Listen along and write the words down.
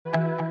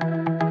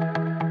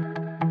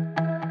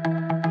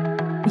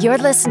You're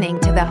listening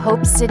to the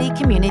Hope City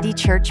Community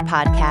Church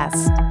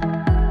podcast.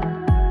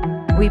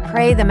 We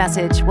pray the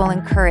message will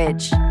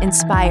encourage,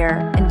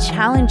 inspire, and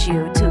challenge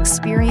you to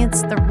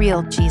experience the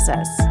real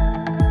Jesus.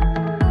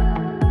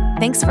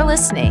 Thanks for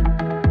listening.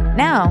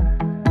 Now,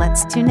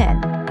 let's tune in.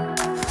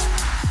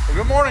 Well,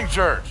 good morning,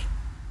 church.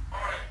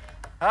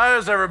 How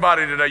is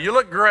everybody today? You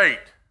look great.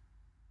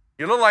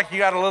 You look like you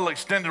got a little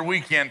extended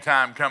weekend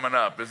time coming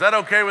up. Is that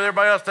okay with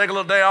everybody else? Take a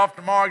little day off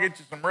tomorrow, get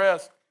you some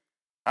rest.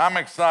 I'm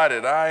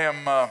excited. I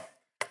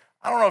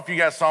don't know if you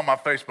guys saw my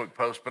Facebook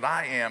post, but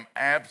I am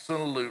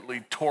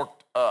absolutely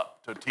torqued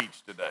up to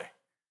teach today.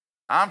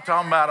 I'm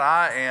talking about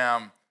I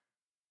am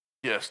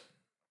just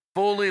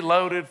fully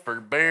loaded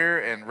for bear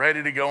and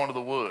ready to go into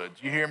the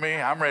woods. You hear me?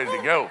 I'm ready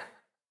to go.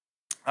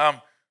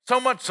 So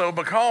much so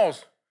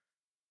because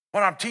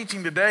what I'm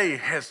teaching today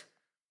has,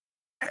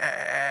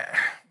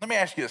 let me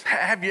ask you this.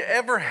 Have you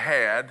ever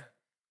had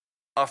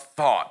a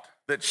thought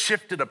that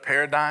shifted a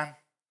paradigm,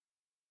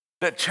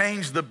 that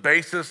changed the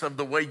basis of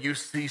the way you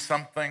see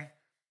something,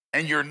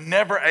 and you're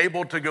never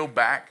able to go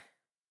back,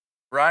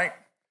 right?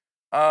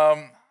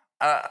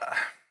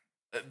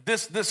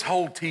 This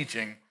whole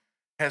teaching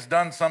has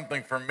done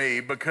something for me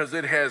because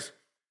it has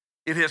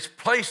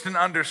placed an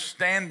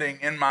understanding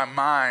in my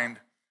mind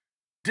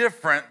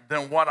different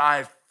than what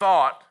I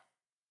thought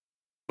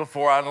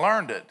before I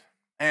learned it.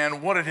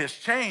 And what it has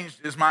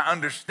changed is my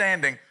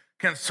understanding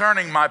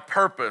concerning my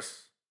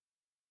purpose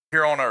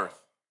here on earth.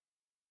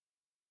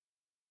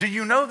 Do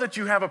you know that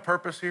you have a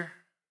purpose here?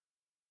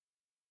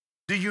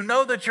 Do you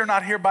know that you're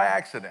not here by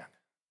accident?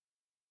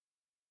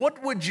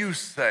 What would you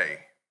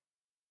say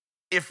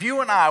if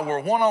you and I were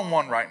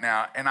one-on-one right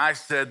now and I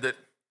said that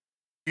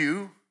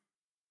you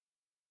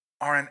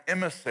are an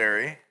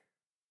emissary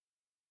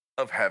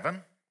of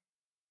heaven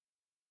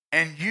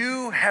and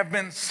you have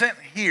been sent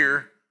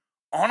here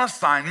on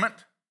assignment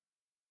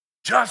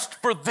just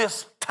for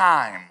this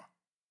time?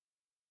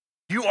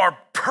 You are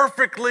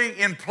perfectly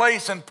in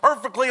place and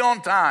perfectly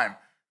on time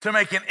to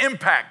make an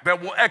impact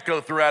that will echo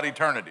throughout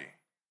eternity.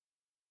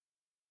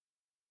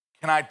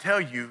 Can I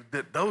tell you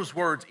that those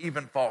words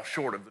even fall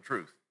short of the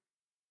truth?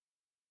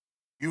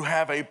 You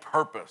have a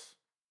purpose,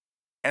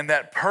 and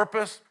that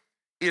purpose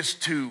is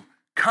to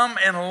come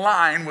in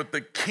line with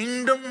the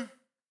kingdom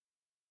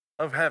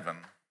of heaven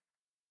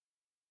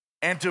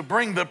and to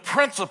bring the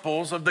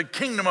principles of the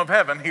kingdom of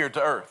heaven here to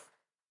earth,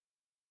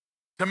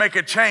 to make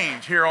a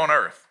change here on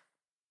earth.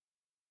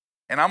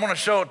 And I'm going to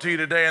show it to you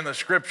today in the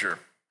scripture.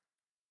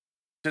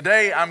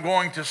 Today, I'm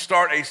going to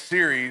start a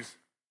series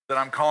that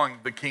I'm calling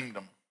The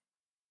Kingdom.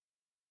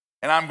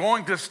 And I'm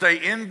going to stay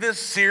in this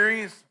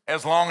series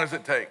as long as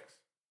it takes.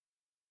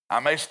 I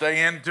may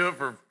stay into it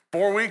for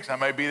 4 weeks. I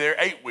may be there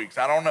 8 weeks.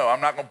 I don't know. I'm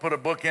not going to put a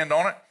bookend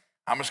on it.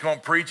 I'm just going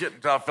to preach it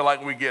until I feel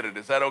like we get it.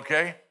 Is that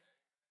okay?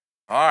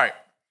 All right.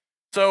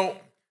 So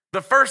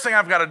the first thing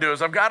I've got to do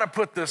is I've got to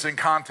put this in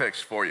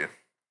context for you.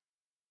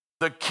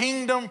 The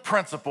kingdom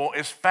principle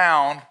is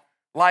found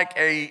like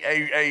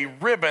a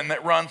ribbon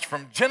that runs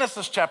from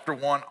Genesis chapter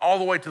 1 all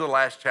the way to the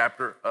last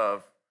chapter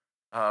of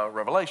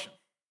Revelation.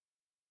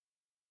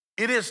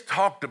 It is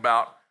talked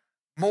about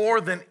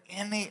more than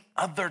any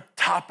other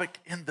topic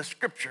in the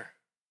scripture.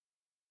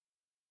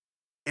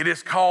 It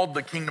is called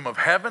the kingdom of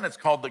heaven. It's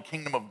called the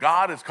kingdom of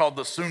God. It's called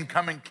the soon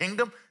coming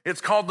kingdom.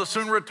 It's called the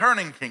soon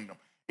returning kingdom.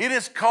 It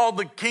is called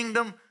the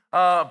kingdom,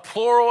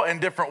 plural in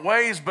different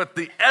ways, but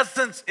the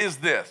essence is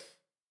this.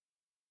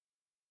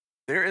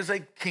 There is a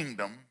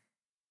kingdom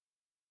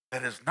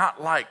that is not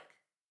like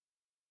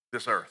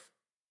this earth.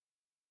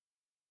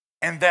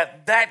 And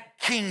that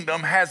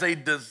kingdom has a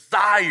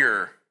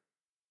desire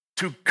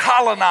to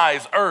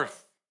colonize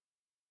earth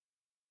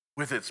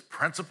with its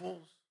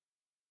principles,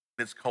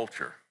 its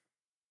culture.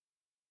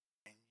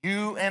 And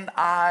you and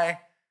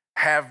I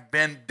have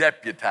been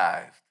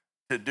deputized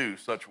to do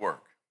such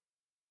work.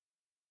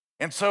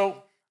 And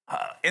so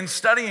in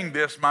studying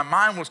this, my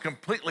mind was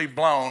completely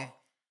blown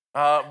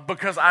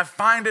because I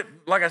find it,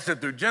 like I said,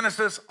 through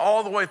Genesis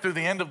all the way through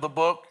the end of the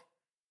book,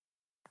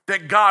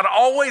 that God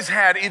always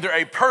had either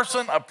a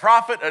person, a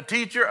prophet, a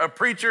teacher, a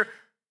preacher,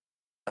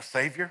 a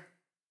savior,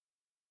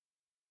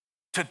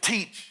 to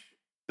teach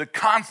the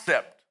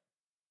concept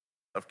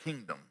of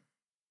kingdom.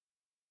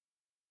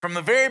 From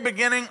the very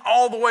beginning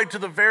all the way to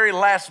the very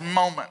last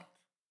moment,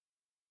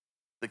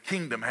 the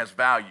kingdom has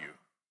value.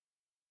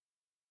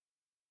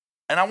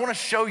 And I want to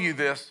show you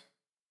this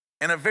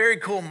in a very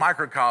cool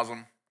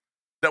microcosm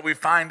that we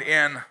find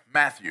in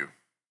Matthew.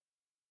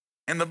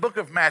 In the book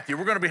of Matthew,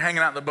 we're going to be hanging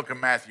out in the book of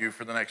Matthew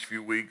for the next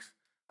few weeks.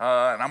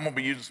 And I'm going to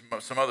be using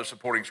some other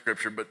supporting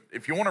scripture. But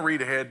if you want to read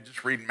ahead,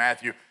 just read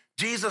Matthew.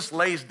 Jesus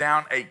lays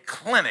down a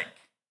clinic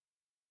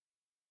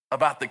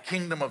about the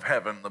kingdom of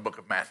heaven in the book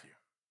of Matthew.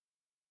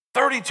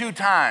 32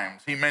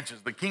 times he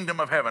mentions the kingdom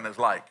of heaven is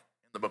like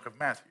in the book of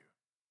Matthew.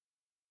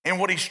 And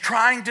what he's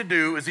trying to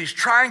do is he's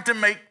trying to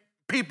make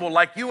people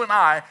like you and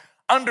I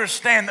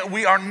understand that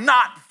we are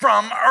not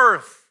from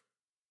earth.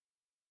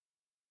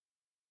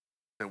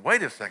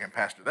 Wait a second,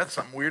 Pastor, that's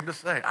something weird to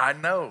say. I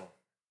know.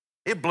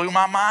 It blew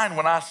my mind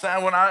when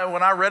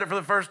I read it for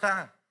the first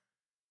time.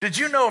 Did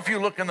you know if you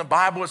look in the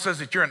Bible, it says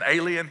that you're an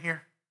alien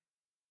here?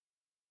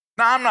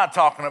 Now, I'm not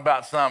talking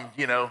about some,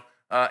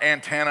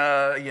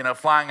 antenna,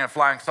 flying a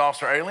flying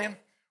saucer alien.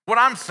 What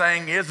I'm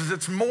saying is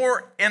it's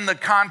more in the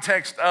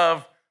context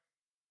of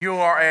you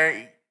are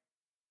an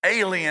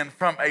alien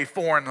from a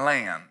foreign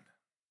land.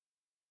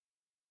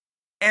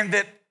 And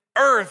that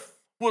Earth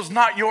was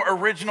not your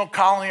original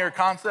colony or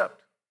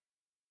concept.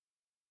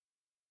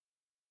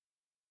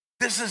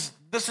 This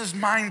is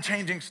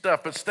mind-changing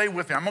stuff, but stay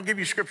with me. I'm going to give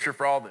you scripture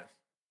for all this.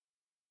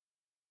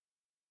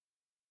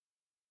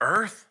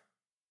 Earth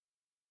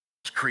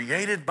was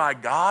created by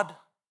God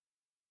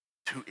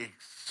to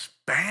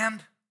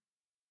expand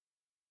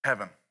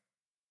heaven.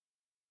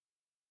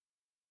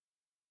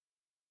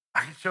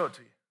 I can show it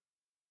to you.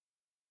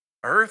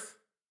 Earth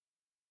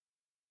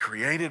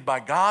created by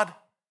God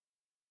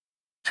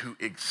to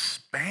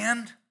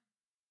expand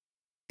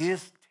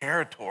his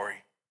territory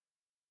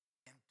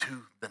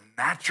into the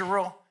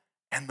natural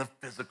and the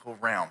physical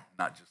realm,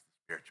 not just the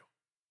spiritual.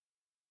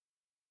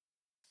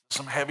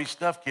 Some heavy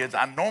stuff, kids.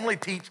 I normally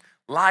teach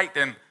light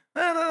and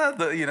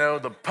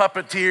the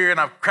puppeteer, and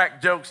I've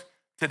cracked jokes.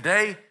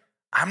 Today,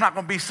 I'm not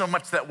going to be so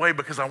much that way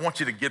because I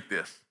want you to get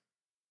this.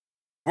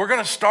 We're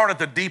going to start at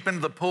the deep end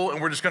of the pool, and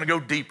we're just going to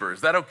go deeper.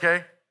 Is that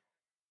okay?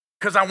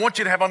 Because I want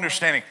you to have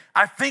understanding.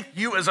 I think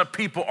you as a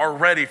people are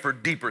ready for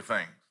deeper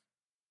things.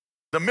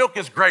 The milk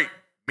is great.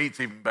 Meat's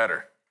even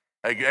better.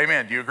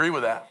 Amen. Do you agree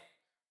with that?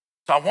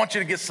 So I want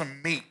you to get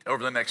some meat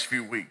over the next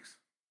few weeks.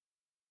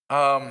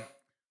 Where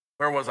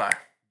was I?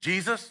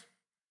 Jesus,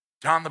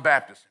 John the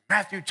Baptist,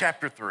 Matthew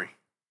chapter 3.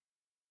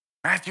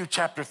 Matthew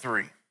chapter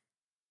 3,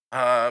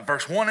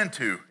 verse 1 and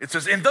 2. It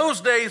says, in those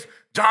days,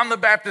 John the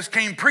Baptist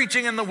came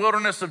preaching in the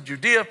wilderness of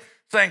Judea,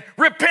 saying,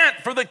 repent,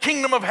 for the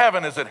kingdom of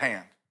heaven is at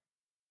hand.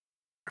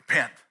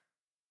 Repent.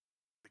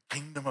 The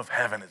kingdom of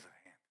heaven is at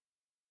hand.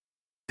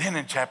 Then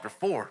in chapter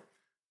 4,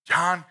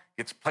 John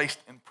gets placed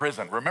in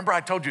prison. Remember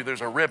I told you there's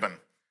a ribbon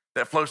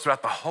that flows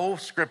throughout the whole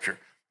scripture.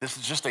 This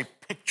is just a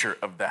picture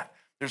of that.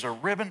 There's a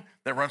ribbon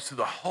that runs through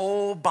the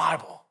whole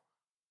Bible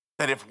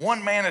that if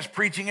one man is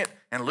preaching it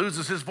and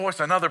loses his voice,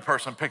 another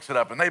person picks it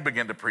up and they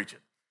begin to preach it.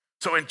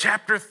 So in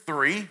chapter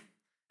 3,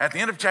 at the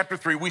end of chapter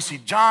 3, we see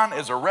John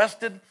is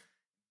arrested.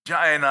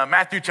 In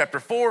Matthew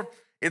chapter 4,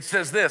 it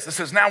says this. It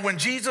says, now when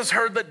Jesus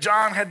heard that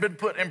John had been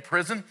put in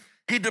prison,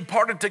 he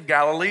departed to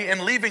Galilee,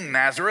 and leaving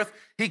Nazareth,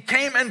 he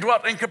came and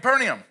dwelt in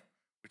Capernaum,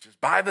 which is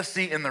by the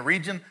sea in the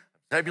region of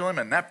Zebulun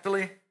and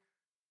Naphtali.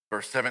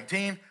 Verse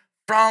 17,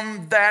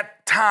 from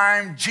that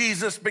time,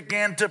 Jesus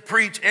began to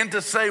preach and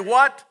to say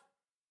what?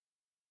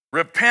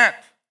 Repent,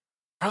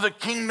 for the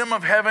kingdom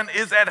of heaven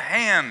is at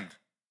hand.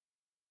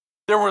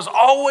 There was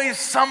always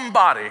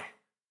somebody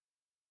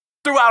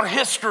throughout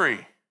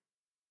history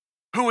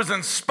who was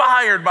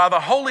inspired by the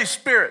Holy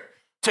Spirit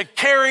to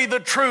carry the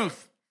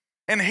truth.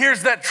 And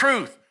here's that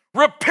truth.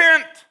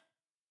 Repent,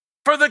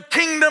 for the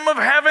kingdom of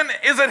heaven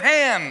is at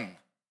hand.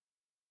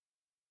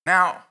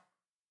 Now,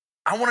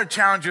 I want to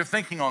challenge your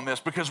thinking on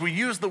this because we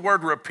use the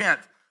word repent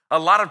a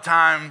lot of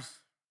times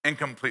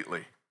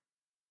incompletely.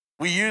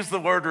 We use the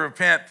word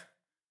repent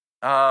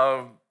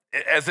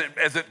as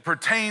it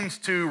pertains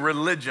to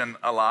religion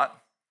a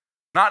lot,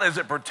 not as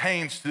it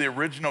pertains to the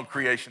original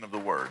creation of the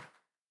word.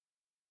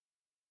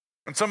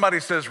 When somebody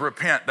says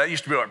repent, that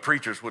used to be what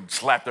preachers would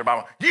slap their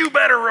Bible. You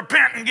better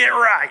repent and get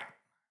right,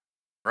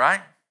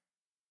 right?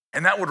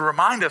 And that would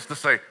remind us to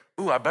say,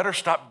 ooh, I better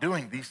stop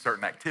doing these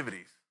certain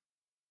activities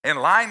and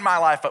line my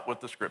life up with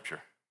the scripture.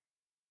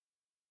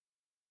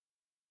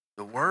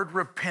 The word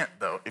repent,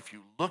 though, if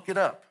you look it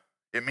up,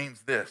 it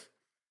means this.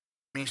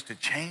 It means to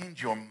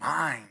change your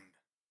mind,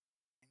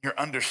 your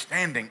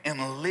understanding,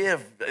 and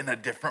live in a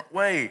different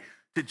way,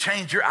 to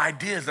change your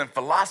ideas and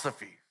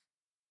philosophies.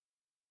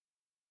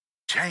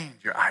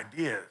 Change your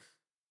ideas,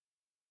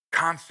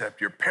 concept,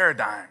 your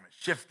paradigm is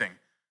shifting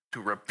to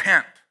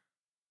repent.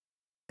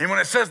 And when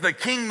it says the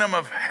kingdom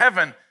of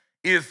heaven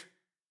is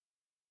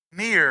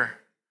near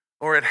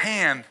or at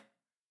hand,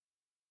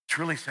 it's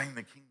really saying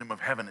the kingdom of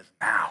heaven is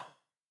now.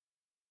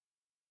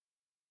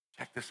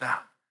 Check this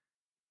out.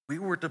 We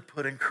were to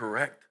put in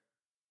correct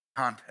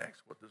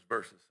context what this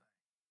verse is saying.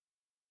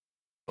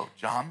 Both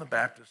John the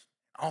Baptist,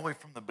 all the way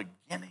from the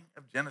beginning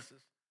of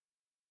Genesis,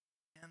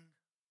 end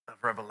of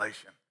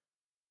Revelation,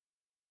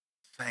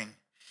 saying,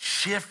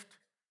 shift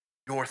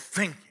your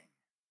thinking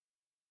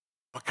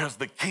because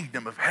the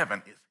kingdom of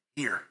heaven is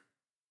here.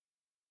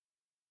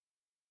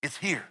 It's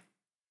here.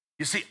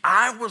 You see,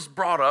 I was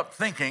brought up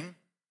thinking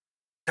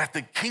that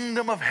the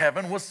kingdom of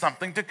heaven was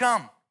something to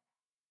come.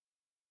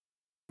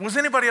 Was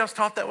anybody else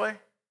taught that way?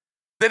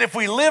 That if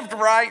we lived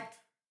right,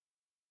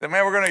 that,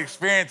 man, we're going to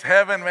experience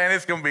heaven, man,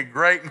 it's going to be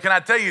great. And can I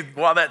tell you,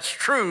 while that's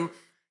true,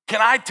 can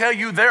I tell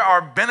you there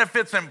are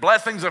benefits and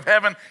blessings of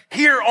heaven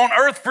here on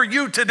earth for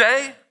you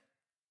today?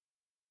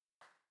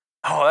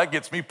 Oh, that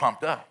gets me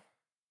pumped up.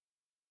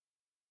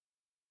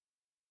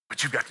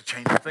 But you've got to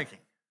change your thinking.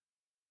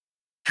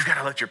 You've got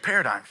to let your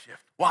paradigm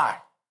shift. Why?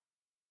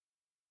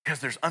 Because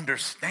there's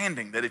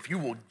understanding that if you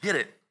will get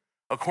it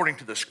according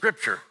to the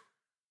scripture,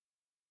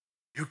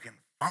 you can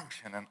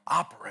function and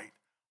operate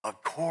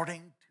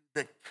according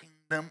to the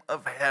kingdom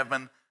of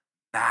heaven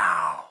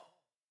now.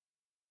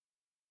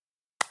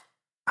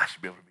 I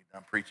should be able to be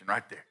done preaching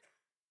right there.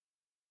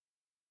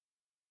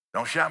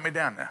 Don't shout me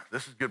down now.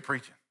 This is good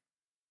preaching.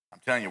 I'm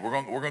telling you, we're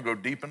going to go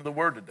deep into the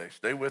word today.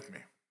 Stay with me.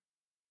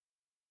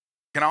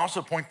 Can I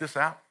also point this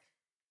out?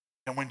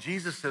 And when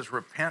Jesus says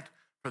repent,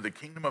 for the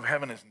kingdom of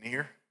heaven is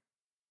near,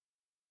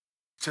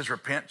 it says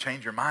repent,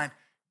 change your mind.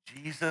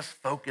 Jesus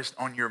focused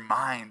on your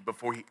mind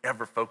before he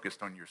ever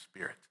focused on your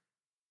spirit.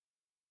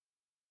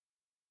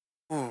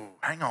 Ooh,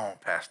 hang on,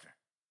 Pastor.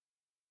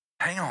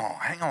 Hang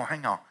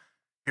on.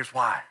 Here's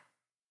why.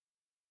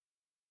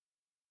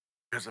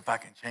 Because if I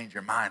can change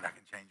your mind, I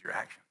can change your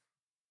action.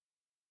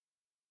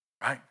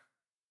 Right?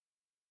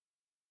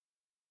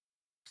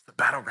 It's the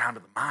battleground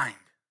of the mind.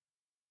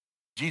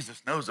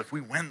 Jesus knows if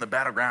we win the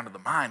battleground of the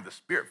mind, the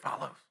spirit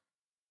follows.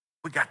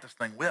 We got this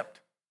thing whipped.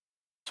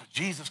 So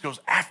Jesus goes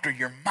after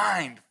your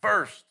mind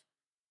first.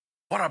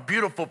 What a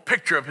beautiful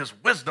picture of his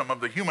wisdom of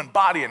the human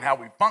body and how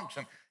we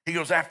function. He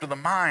goes after the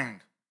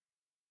mind.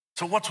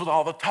 So what's with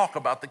all the talk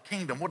about the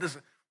kingdom? What is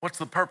it? What's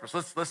the purpose?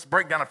 Let's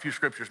break down a few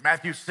scriptures.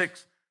 Matthew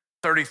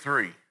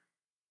 6:33.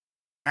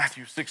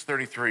 Matthew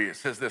 6:33, it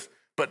says this,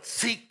 but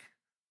seek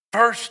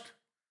first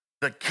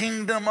the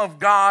kingdom of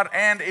God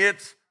and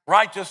its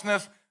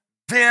righteousness,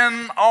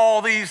 then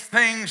all these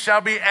things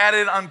shall be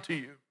added unto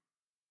you.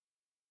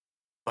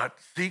 But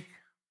seek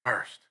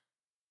first.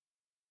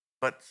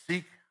 But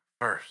seek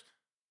first.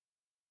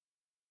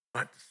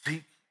 But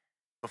seek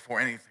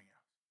before anything else.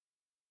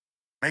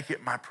 Make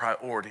it my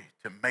priority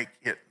to make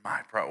it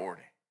my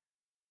priority.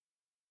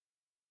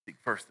 Seek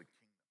first the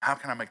kingdom. How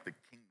can I make the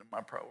kingdom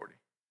my priority?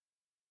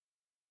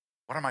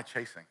 What am I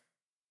chasing?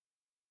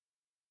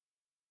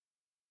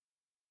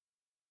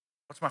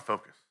 What's my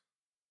focus?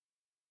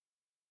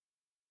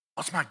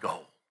 What's my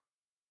goal?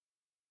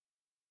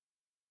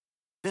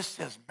 This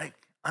says make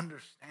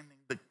understanding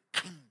the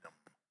kingdom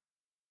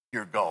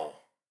your goal.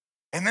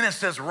 And then it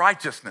says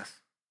righteousness.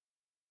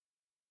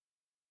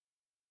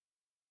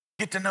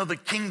 Get to know the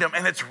kingdom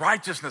and its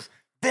righteousness.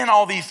 Then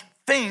all these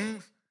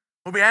things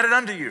will be added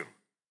unto you.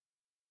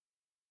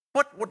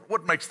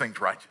 What makes things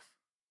righteous?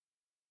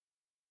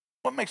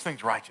 What makes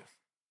things righteous?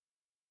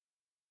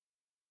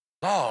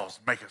 Laws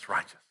make us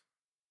righteous.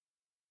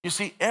 You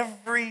see,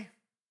 every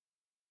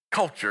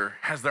culture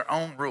has their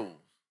own rules.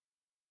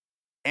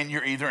 And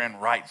you're either in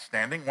right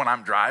standing. When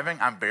I'm driving,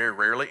 I'm very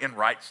rarely in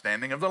right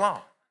standing of the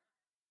law.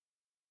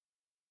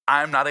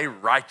 I'm not a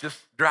righteous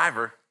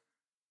driver,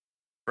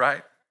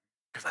 right?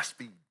 Because I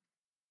speed.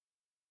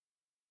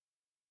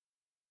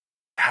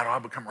 How do I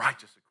become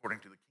righteous according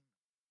to the kingdom?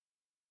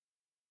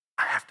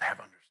 I have to have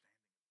understanding.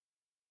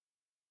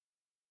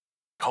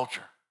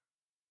 Culture.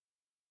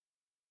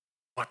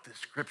 What the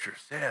scripture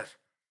says,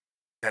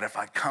 that if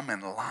I come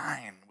in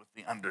line with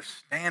the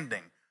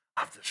understanding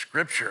of the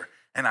scripture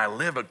and I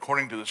live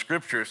according to the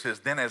scripture, it says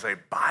then as a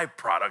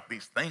byproduct,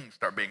 these things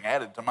start being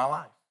added to my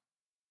life.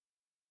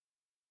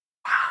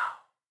 Wow.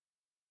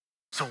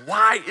 So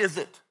why is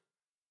it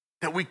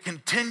that we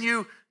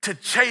continue to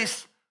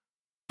chase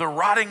the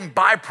rotting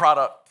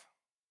byproduct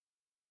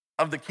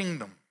of the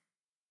kingdom?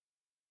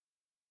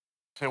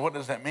 So what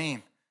does that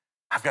mean?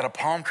 I've got a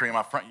palm tree in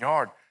my front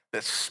yard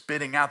that's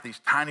spitting out these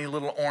tiny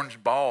little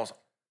orange balls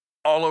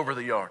all over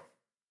the yard.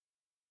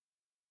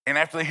 And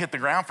after they hit the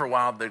ground for a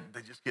while, they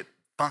just get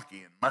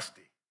funky and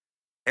musty.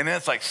 And then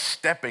it's like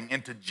stepping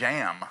into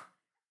jam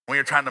when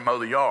you're trying to mow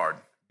the yard.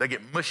 They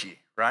get mushy,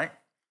 right?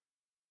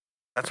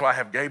 That's why I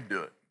have Gabe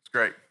do it. It's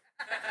great.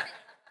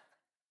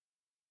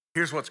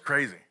 Here's what's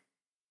crazy.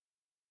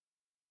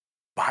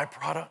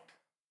 Byproduct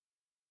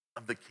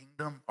of the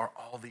kingdom are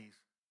all these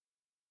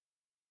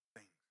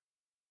things.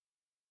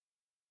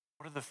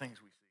 What are the things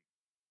we seek?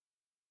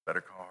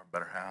 Better car,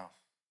 better house,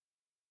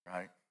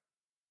 right?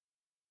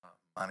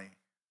 Money,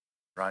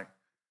 right?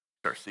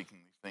 Start seeking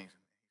these things.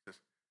 And he says,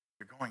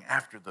 you're going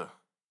after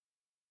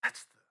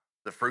that's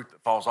the fruit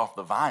that falls off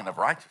the vine of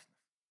righteousness.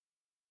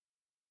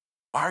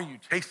 Why are you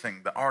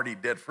chasing the already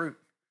dead fruit?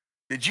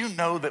 Did you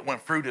know that when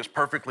fruit is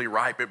perfectly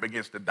ripe, it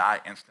begins to die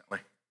instantly?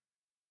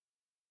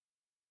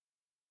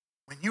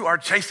 When you are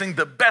chasing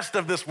the best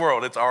of this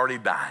world, it's already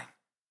dying.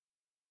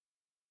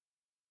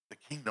 The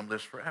kingdom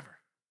lives forever.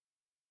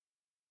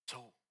 So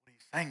what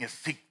he's saying is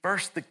seek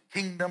first the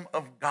kingdom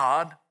of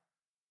God,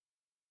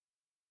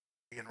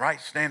 be in right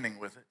standing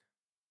with it.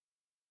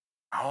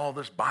 All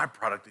this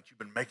byproduct that you've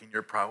been making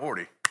your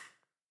priority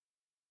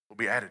will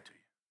be added to you.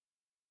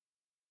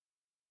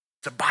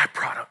 It's a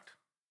byproduct.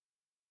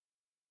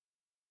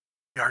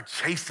 We are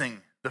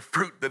chasing the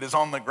fruit that is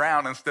on the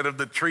ground instead of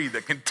the tree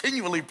that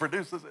continually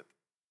produces it.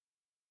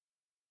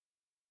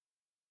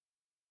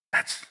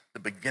 That's the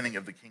beginning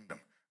of the kingdom.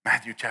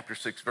 Matthew chapter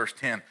 6, verse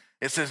 10.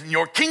 It says,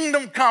 your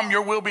kingdom come,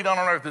 your will be done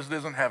on earth as it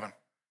is in heaven.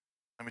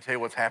 Let me tell you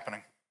what's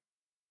happening.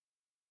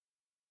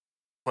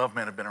 12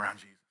 men have been around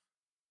Jesus.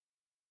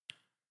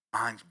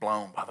 Minds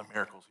blown by the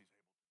miracles he's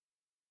able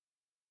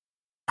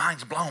to do.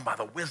 Minds blown by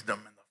the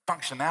wisdom and the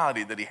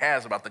functionality that he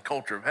has about the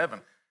culture of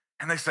heaven.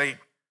 And they say,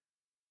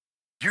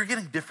 you're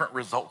getting different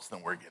results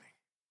than we're getting.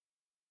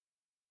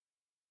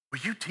 Will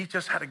you teach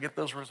us how to get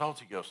those results?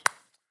 He goes,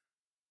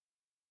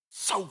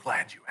 so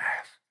glad you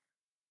asked.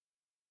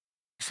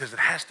 He says it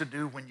has to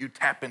do when you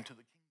tap into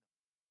the kingdom.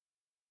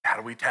 How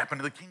do we tap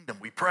into the kingdom?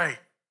 We pray.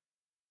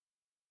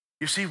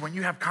 You see, when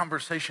you have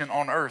conversation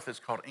on earth, it's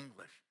called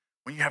English.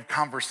 When you have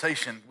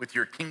conversation with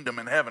your kingdom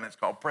in heaven, it's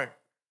called prayer.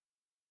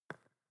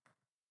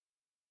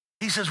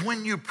 He says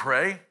when you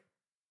pray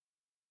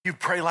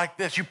like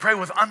this. You pray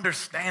with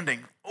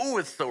understanding. Oh,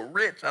 it's so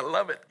rich. I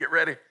love it. Get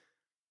ready.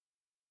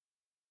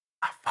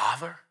 Our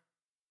Father,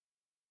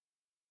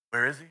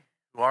 where is he?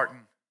 Who art in,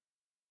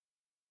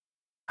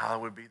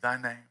 hallowed be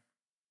thy name.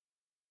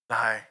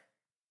 Thy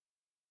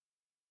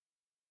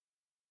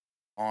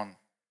on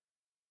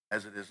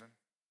as it is in.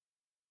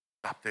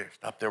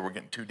 Stop there. We're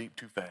getting too deep,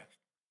 too fast.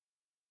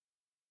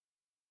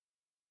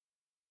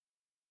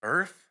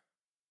 Earth,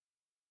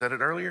 said it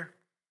earlier,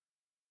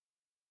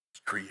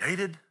 was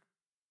created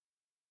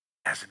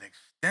as an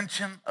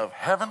extension of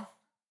heaven,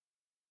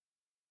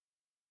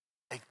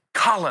 a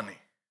colony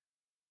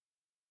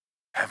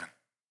of heaven.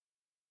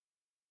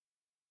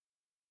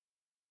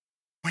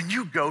 When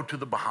you go to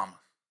the Bahamas,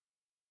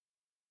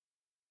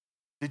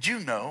 did you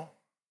know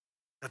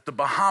that the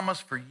Bahamas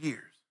for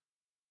years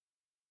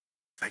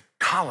is a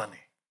colony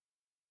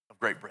of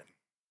Great Britain?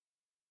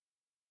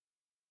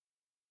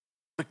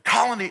 The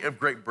colony of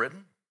Great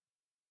Britain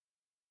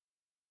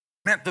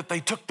meant that they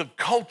took the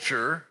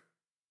culture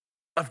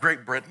of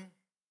Great Britain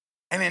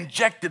and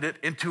injected it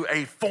into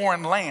a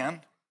foreign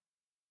land,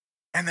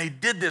 and they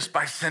did this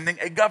by sending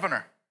a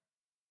governor.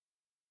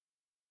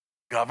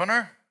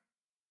 Governor,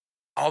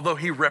 although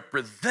he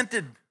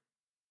represented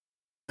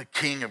the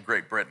king of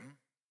Great Britain,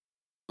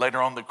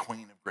 later on the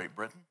queen of Great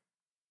Britain,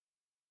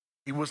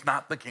 he was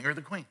not the king or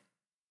the queen.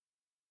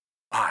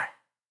 Why?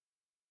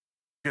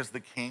 Because the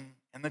king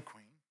and the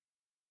queen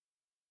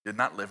did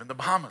not live in the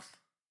Bahamas.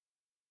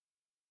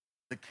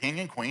 The king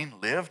and queen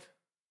lived in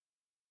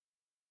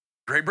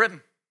Great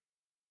Britain.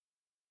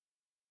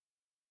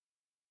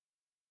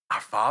 Our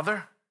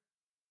Father,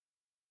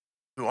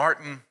 who art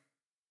in,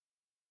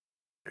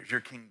 there's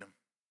your kingdom.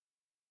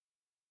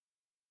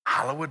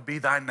 Hallowed be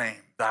thy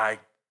name, thy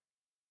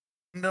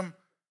kingdom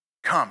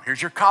come.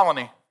 Here's your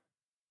colony.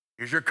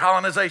 Here's your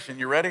colonization.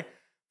 You ready?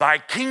 Thy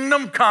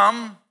kingdom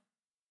come,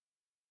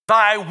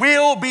 thy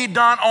will be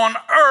done on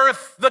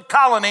earth, the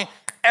colony,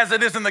 as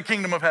it is in the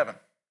kingdom of heaven.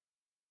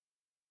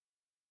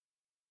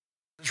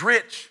 It's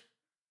rich.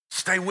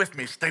 Stay with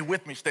me, stay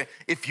with me, stay.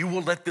 If you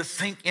will let this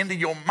sink into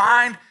your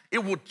mind,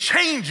 it will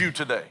change you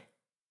today.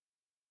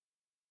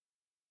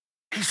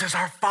 He says,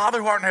 our Father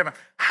who art in heaven,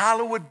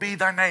 hallowed be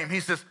thy name. He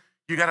says,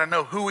 you got to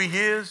know who he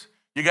is,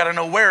 you got to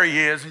know where he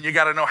is, and you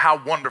got to know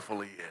how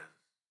wonderful he is.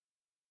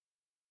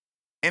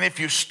 And if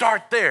you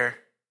start there,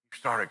 you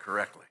started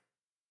correctly.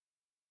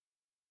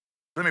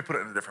 Let me put it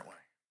in a different way.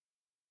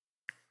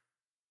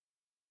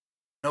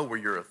 Know where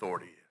your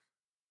authority is.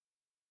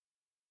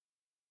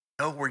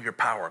 Know where your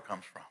power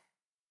comes from.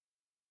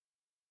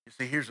 You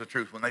see, here's the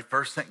truth. When they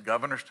first sent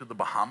governors to the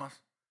Bahamas,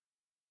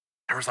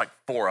 there was like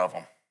 4 of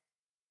them.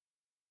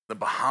 The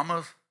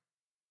Bahamas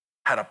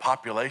had a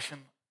population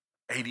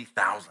of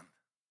 80,000.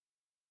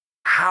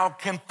 How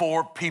can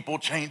 4 people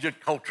change a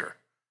culture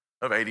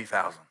of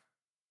 80,000?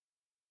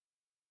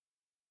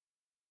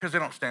 Because they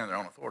don't stand in their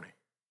own authority.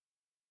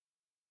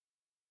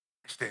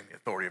 They stand in the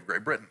authority of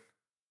Great Britain.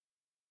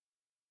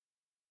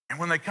 And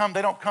when they come,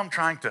 they don't come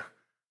trying to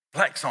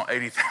flex on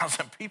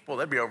 80,000 people.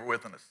 They'd be over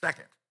with in a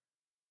second.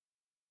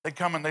 They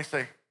come and they say,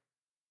 you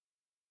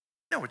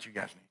know what you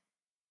guys need?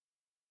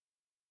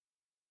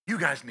 You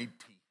guys need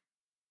tea.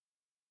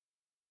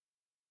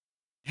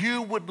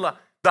 You would love,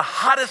 the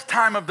hottest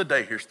time of the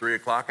day, here's 3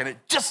 o'clock, and it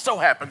just so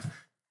happens,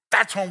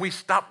 that's when we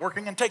stop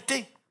working and take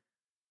tea.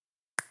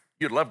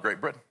 You'd love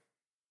Great Britain.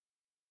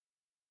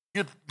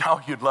 You'd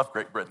love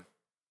Great Britain.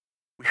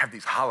 We have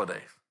these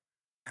holidays,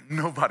 and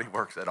nobody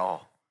works at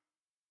all.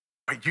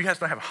 Wait, you guys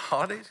don't have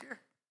holidays here?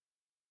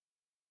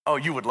 Oh,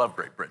 you would love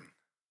Great Britain.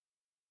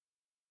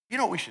 You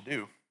know what we should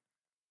do?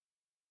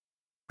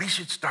 We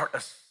should start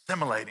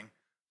assimilating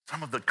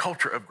some of the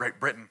culture of Great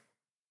Britain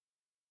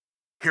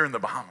here in the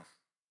Bahamas.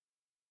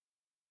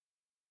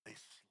 They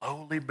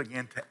slowly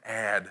began to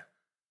add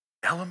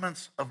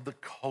elements of the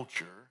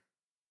culture,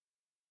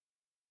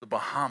 the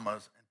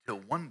Bahamas,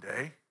 until one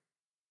day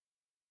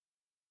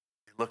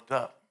they looked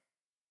up.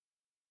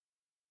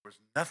 There was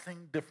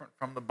nothing different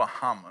from the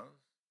Bahamas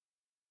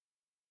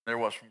than there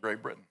was from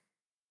Great Britain.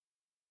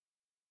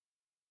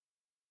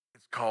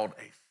 It's called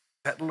a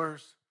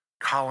settler's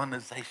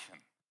colonization.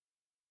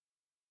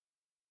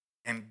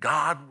 And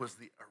God was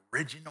the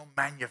original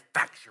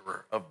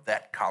manufacturer of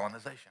that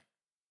colonization.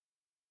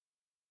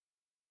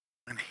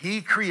 When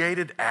he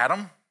created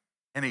Adam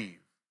and Eve,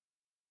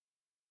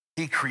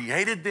 he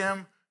created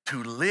them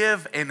to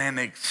live in an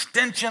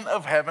extension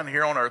of heaven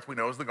here on earth we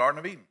know as the Garden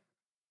of Eden.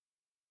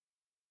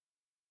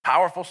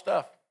 Powerful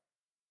stuff.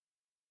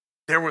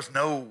 There was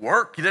no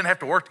work. You didn't have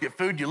to work to get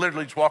food. You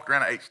literally just walked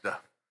around and ate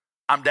stuff.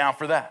 I'm down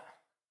for that.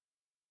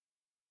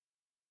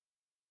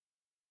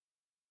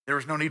 There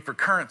was no need for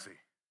currency.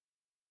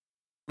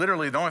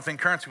 Literally, the only thing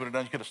currency would have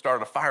done, you could have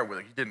started a fire with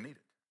it. You didn't need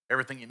it.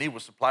 Everything you need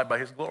was supplied by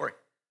his glory.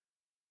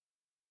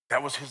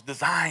 That was his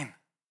design.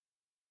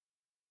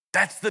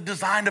 That's the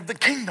design of the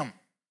kingdom.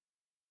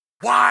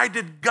 Why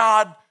did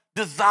God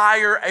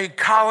desire a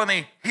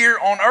colony here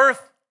on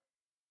earth?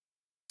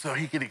 So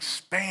he could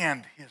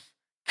expand his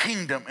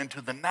kingdom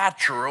into the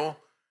natural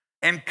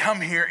and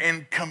come here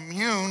and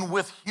commune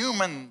with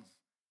humans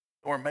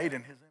who are made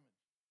in his image.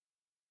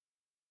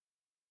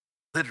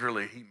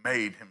 Literally, he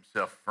made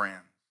himself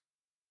friends.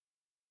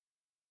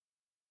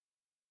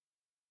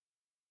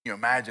 Can you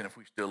imagine if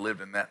we still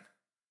lived in that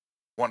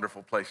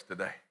wonderful place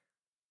today?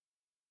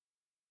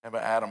 How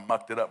about Adam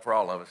mucked it up for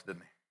all of us,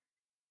 didn't he?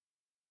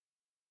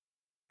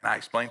 Can I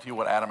explain to you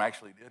what Adam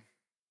actually did?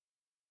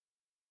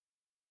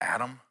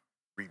 Adam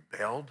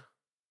rebelled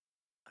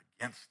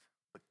against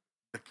the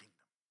kingdom.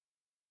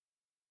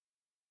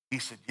 He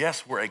said,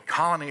 yes, we're a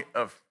colony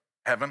of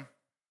heaven,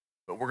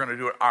 but we're going to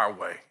do it our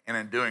way. And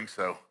in doing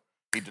so,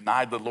 he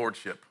denied the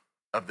lordship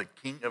of the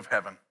King of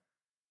heaven.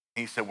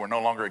 He said, we're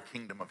no longer a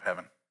kingdom of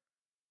heaven.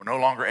 We're no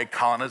longer a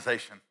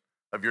colonization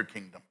of your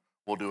kingdom.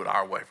 We'll do it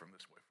our way from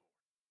this way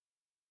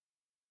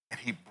forward. And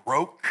he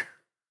broke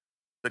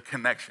the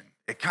connection.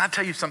 Can I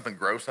tell you something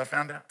gross I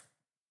found out?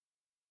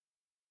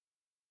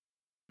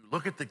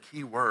 Look at the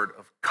key word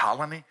of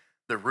colony.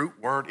 The root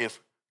word is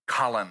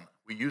colon.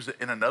 We use it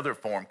in another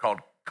form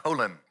called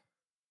colon.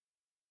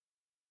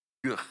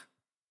 Ugh.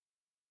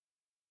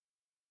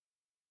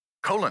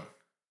 Colon.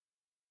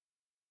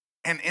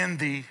 And in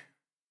the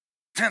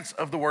sense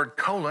of the word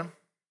colon,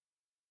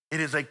 it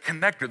is a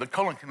connector. The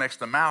colon connects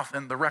the mouth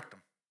and the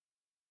rectum.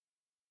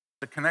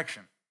 It's a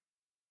connection.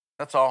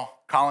 That's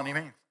all colony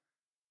means.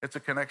 It's a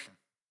connection.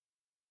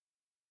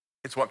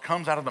 It's what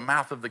comes out of the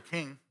mouth of the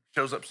king,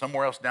 shows up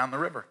somewhere else down the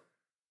river.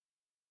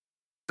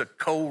 It's a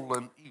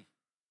colon E.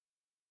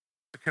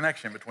 It's a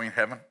connection between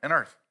heaven and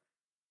earth.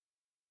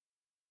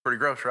 Pretty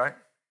gross, right?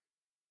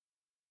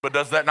 But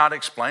does that not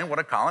explain what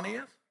a colony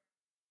is?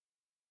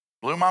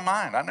 Blew my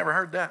mind. I never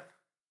heard that.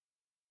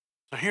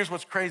 So here's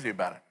what's crazy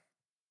about it.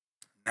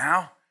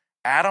 Now,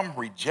 Adam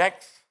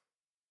rejects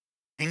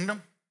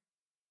kingdom.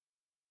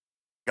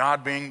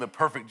 God, being the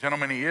perfect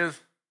gentleman he is,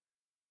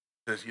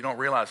 says, you don't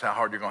realize how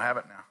hard you're going to have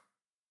it now.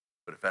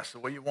 But if that's the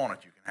way you want it,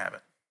 you can have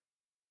it.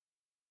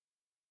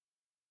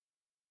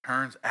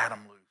 Turns Adam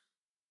loose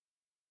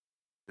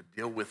to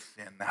deal with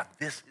sin. Now,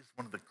 this is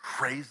one of the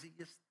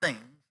craziest things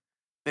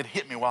that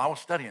hit me while I was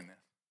studying this.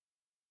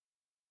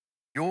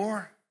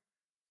 Your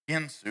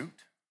skin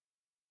suit,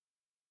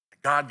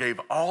 God gave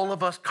all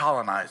of us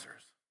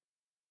colonizers.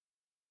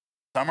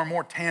 Some are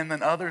more tan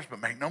than others, but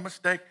make no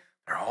mistake,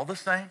 they're all the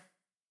same.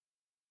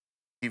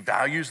 He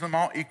values them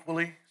all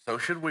equally. So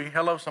should we.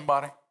 Hello,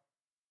 somebody.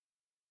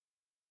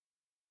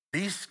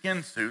 These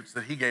skin suits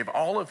that he gave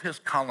all of his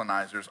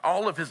colonizers,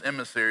 all of his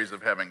emissaries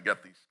of heaven,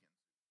 got these skin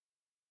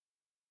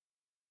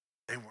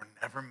suits. They were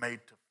never made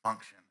to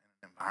function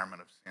in an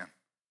environment of sin.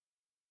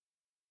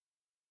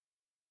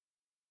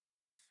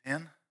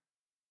 Sin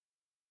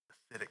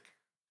is acidic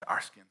to our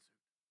skin suit.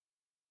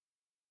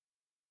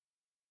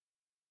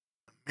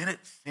 The minute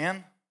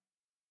sin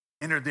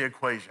entered the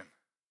equation,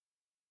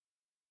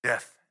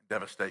 death and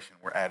devastation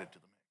were added to the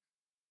mix.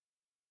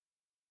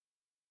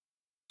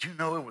 Did you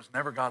know it was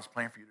never God's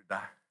plan for you to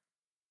die?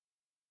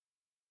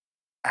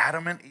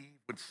 Adam and Eve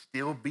would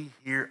still be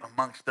here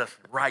amongst us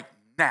right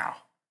now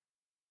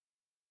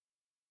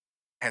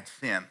had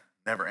sin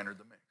never entered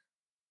the mix.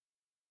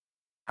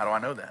 How do I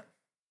know that?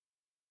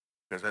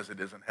 Because as it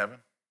is in heaven,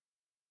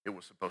 it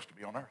was supposed to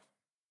be on earth.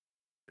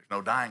 There's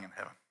no dying in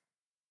heaven.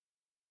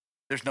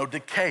 There's no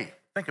decay.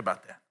 Think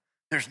about that.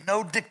 There's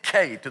no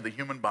decay to the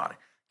human body.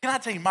 Can I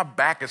tell you, my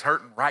back is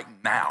hurting right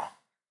now.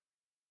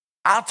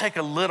 I'll take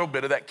a little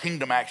bit of that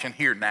kingdom action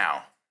here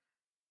now.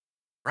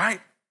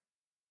 Right?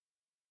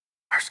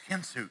 Our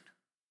skin suit.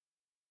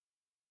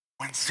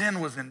 When sin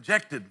was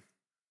injected,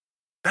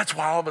 that's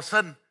why all of a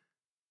sudden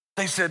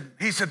he said,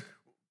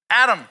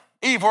 Adam,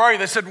 Eve, where are you?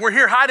 They said, we're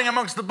here hiding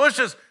amongst the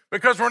bushes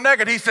because we're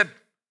naked. He said,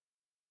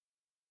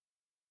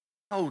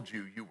 I told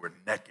you you were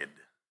naked.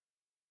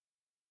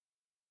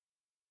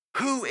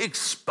 Who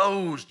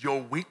exposed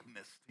your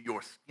weakness to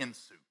your skin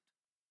suit?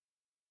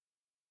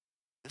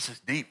 This is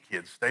deep,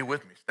 kids. Stay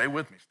with me, stay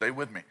with me, stay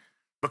with me.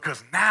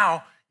 Because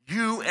now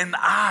you and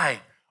I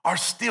are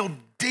still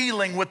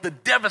dealing with the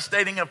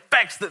devastating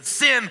effects that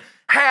sin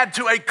had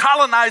to a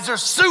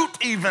colonizer's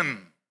suit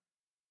even.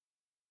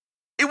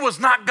 It was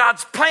not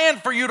God's plan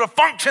for you to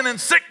function in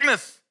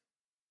sickness.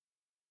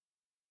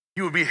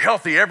 You would be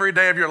healthy every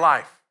day of your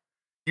life.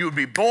 You would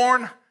be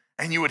born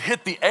and you would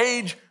hit the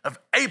age of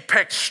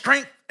apex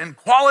strength and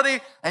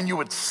quality and you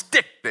would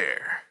stick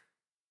there.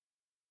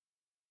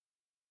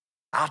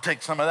 I'll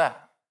take some of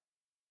that.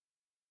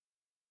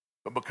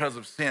 But because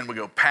of sin, we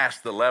go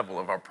past the level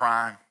of our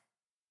prime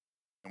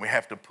and we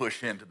have to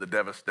push into the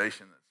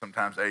devastation that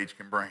sometimes age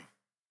can bring.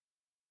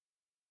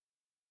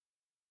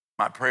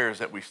 My prayer is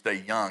that we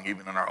stay young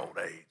even in our old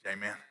age,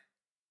 amen?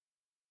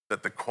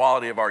 That the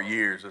quality of our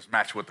years is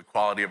matched with the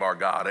quality of our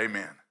God,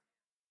 amen?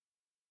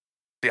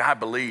 See, I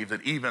believe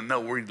that even though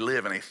we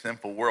live in a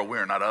sinful world, we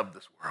are not of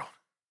this world.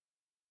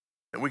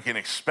 That we can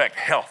expect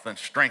health and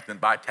strength and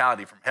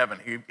vitality from heaven,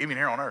 even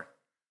here on earth.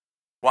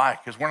 Why?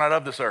 Because we're not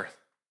of this earth.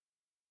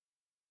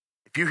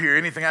 If you hear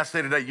anything I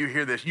say today, you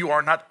hear this. You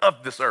are not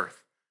of this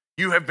earth.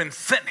 You have been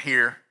sent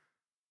here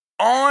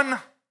on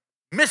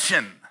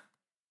mission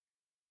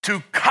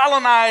to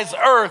colonize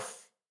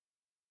earth,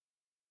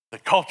 the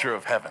culture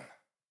of heaven.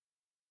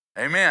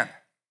 Amen.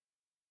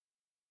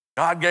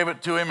 God gave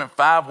it to him in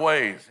 5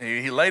 ways.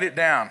 He laid it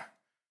down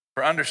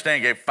for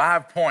understanding, gave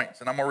 5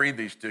 points, and I'm going to read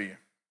these to you.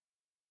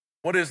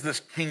 What is this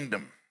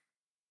kingdom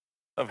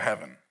of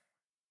heaven?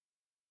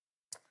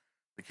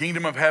 The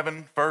kingdom of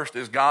heaven, first,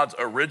 is God's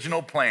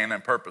original plan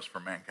and purpose for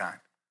mankind.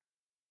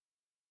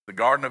 The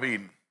Garden of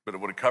Eden, but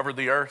it would have covered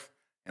the earth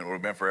and it would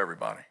have been for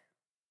everybody.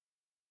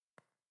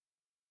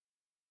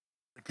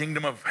 The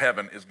kingdom of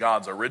heaven is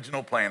God's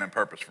original plan and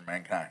purpose for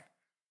mankind.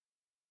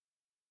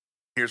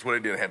 Here's what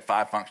it did. It had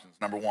 5 functions.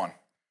 Number 1,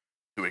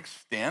 to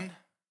extend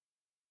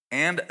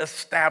and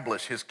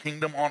establish his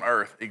kingdom on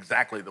earth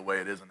exactly the way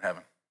it is in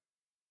heaven.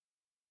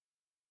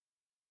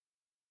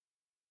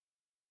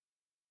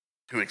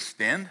 To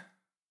extend,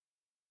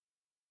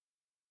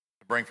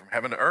 to bring from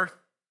heaven to earth,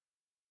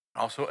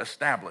 and also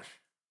establish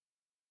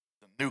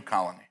the new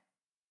colony,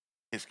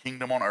 his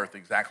kingdom on earth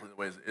exactly the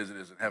way as it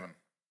is in heaven.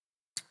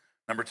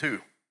 Number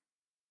 2,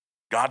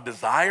 God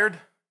desired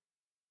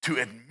to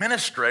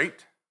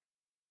administrate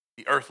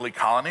the earthly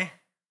colony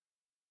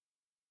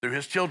through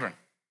his children.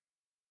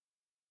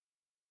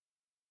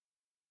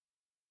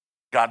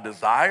 God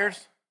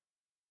desires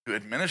to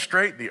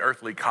administrate the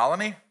earthly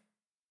colony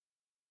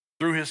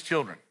through his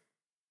children.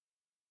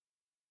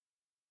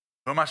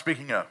 Who am I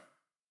speaking of?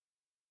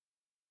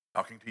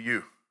 Talking to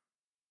you.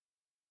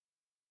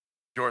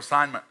 Your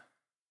assignment.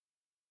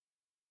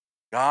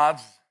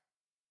 God's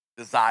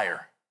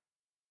desire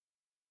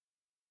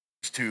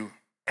is to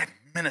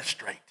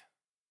administrate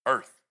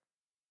earth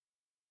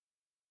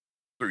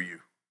through you.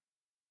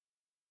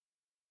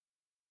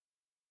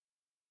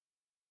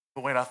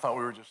 But wait, I thought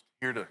we were just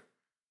here to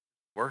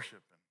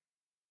worship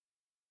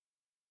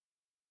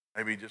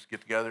and maybe just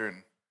get together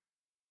and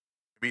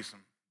eat some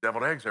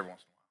deviled eggs every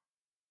once in a while.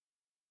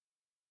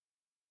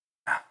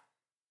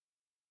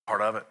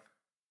 Part of it.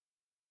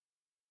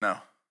 No,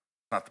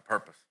 not the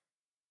purpose.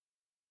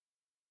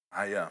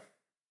 I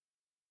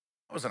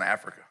was in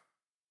Africa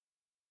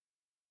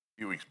a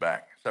few weeks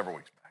back, several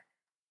weeks back,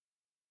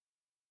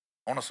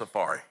 on a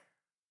safari.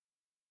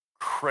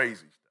 Crazy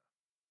stuff.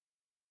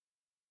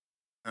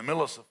 In the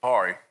middle of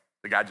safari,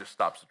 the guy just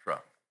stops the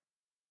truck.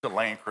 It's a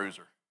Land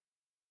Cruiser,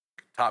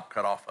 top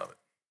cut off of it.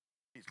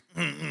 He's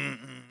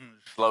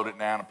slowed it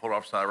down and pulled it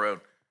off the side of the road.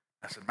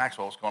 I said,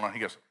 Maxwell, what's going on? He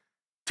goes,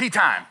 tea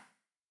time.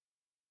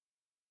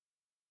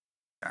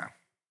 Now,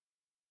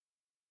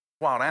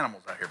 wild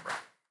animals out here, bro.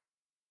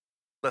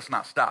 Let's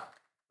not stop.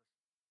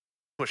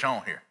 Push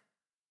on here.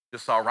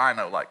 Just saw a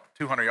rhino like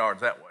 200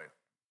 yards that way.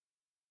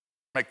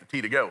 Make the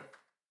tea to go.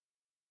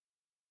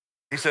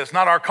 He said, it's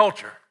not our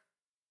culture.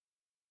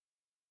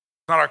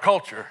 It's not our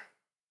culture.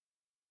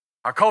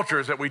 Our culture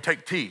is that we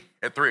take tea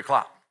at 3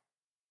 o'clock.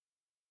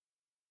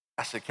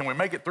 I said, can we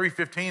make it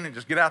 3:15 and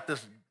just get out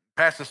this,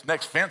 past this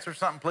next fence or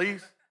something,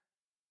 please?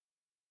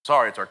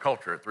 Sorry, it's our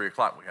culture. At 3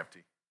 o'clock we have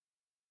tea.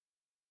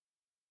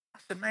 I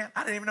said, man,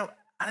 I didn't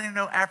even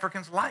know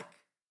Africans like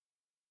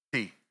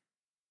tea.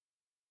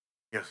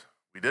 He goes,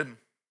 we didn't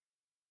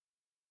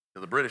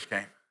till the British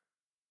came.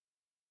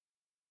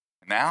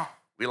 And now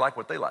we like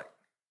what they like.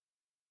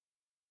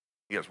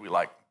 He goes, we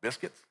like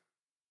biscuits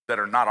that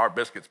are not our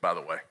biscuits, by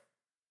the way.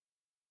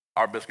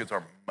 Our biscuits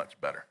are much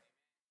better.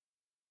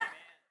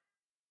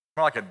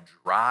 More like a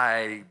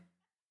dry,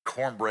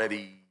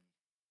 cornbready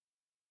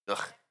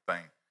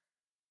thing.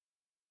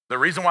 The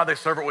reason why they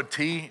serve it with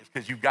tea is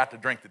because you've got to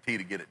drink the tea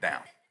to get it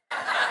down.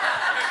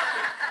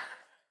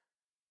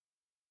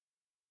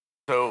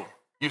 So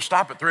you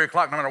stop at 3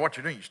 o'clock, no matter what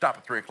you're doing, you stop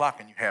at 3 o'clock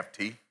and you have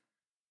tea,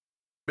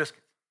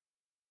 biscuits,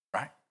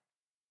 right?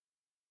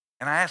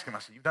 And I asked him, I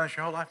said, you've done this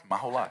your whole life? My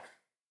whole life.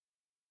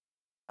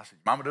 I said,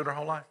 Mama did her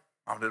whole life?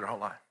 Mama did her whole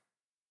life.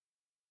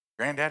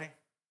 Granddaddy?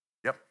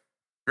 Yep.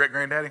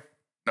 Great-granddaddy?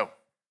 No.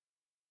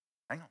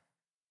 Hang on.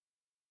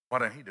 Why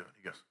didn't he do it?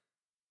 He goes,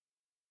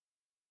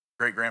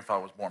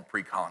 great-grandfather was born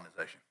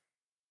pre-colonization.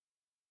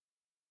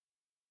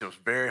 It was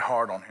very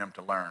hard on him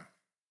to learn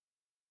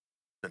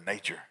the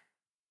nature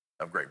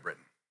of Great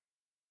Britain.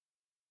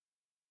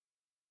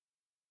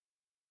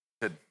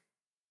 He said,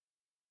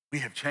 we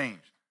have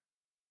changed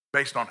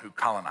based on who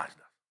colonized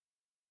us.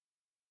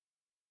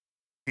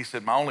 He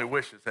said, my only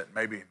wish is that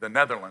maybe the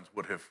Netherlands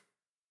would have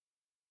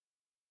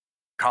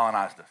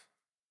colonized us.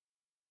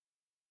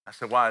 I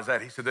said, why is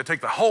that? He said, they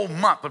take the whole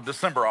month of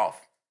December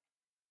off.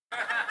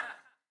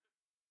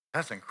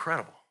 That's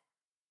incredible.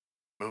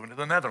 Moving to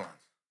the Netherlands.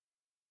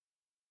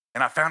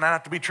 And I found that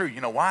out to be true.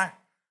 You know why?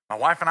 My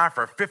wife and I,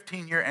 for our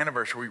 15-year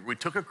anniversary, we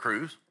took a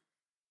cruise,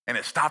 and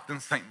it stopped in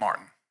St.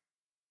 Martin.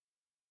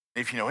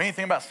 If you know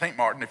anything about St.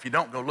 Martin, if you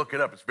don't, go look it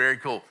up. It's very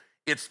cool.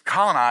 It's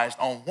colonized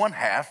on one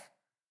half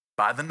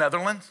by the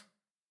Netherlands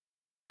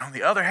On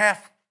the other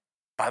half,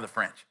 by the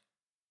French.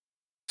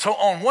 So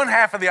on one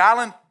half of the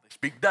island, they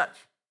speak Dutch.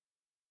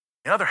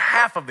 The other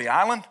half of the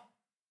island,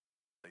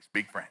 they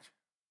speak French.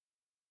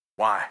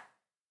 Why?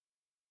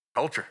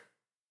 Culture.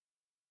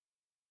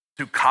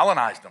 To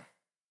colonize them.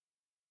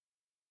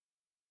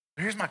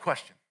 Here's my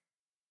question.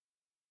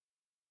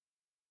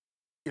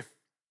 If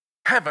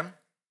heaven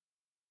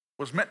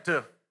was meant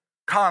to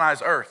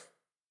colonize earth,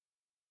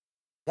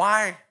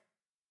 why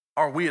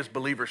are we as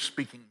believers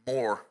speaking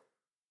more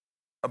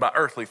about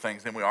earthly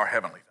things than we are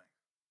heavenly things?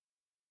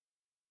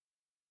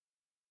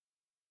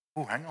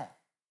 Oh, hang on.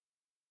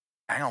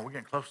 Hang on, we're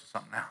getting close to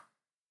something now.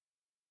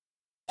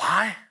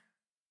 Why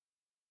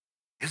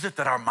is it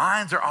that our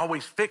minds are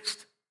always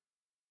fixed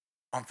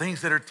on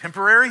things that are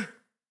temporary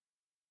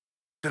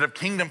instead of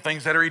kingdom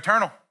things that are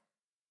eternal?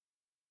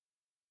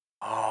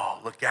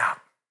 Oh, look out.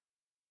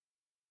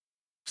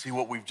 See,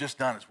 what we've just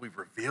done is we've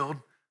revealed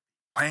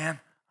the plan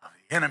of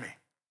the enemy.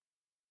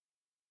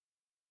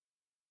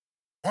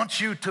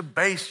 Wants you to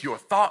base your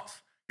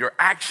thoughts, your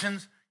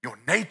actions, your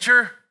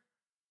nature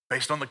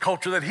based on the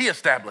culture that he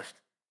established.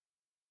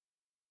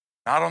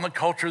 Not on the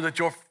culture that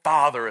your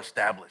father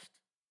established.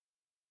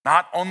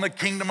 Not on the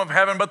kingdom of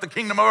heaven, but the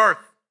kingdom of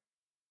earth.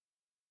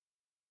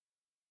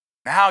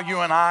 Now you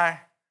and I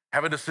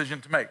have a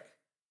decision to make.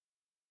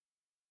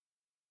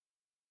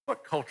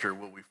 What culture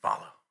will we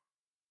follow?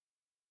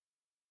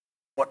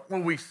 What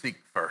will we seek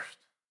first?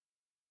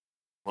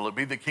 Will it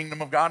be the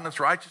kingdom of God and its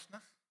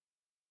righteousness?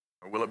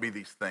 Or will it be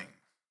these things?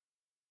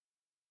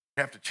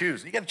 You have to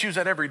choose. You got to choose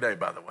that every day,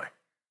 by the way.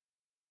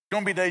 There's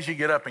going to be days you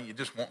get up and you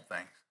just want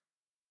things.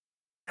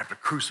 You have to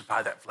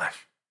crucify that flesh.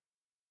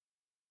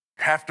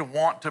 You have to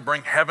want to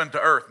bring heaven to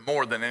earth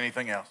more than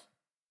anything else.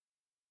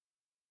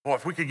 Boy,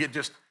 if we could get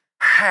just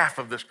half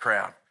of this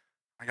crowd,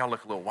 y'all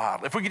look a little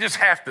wild. If we could just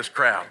half this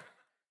crowd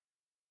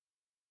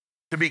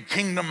to be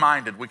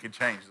kingdom-minded, we could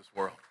change this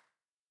world.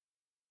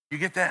 You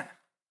get that?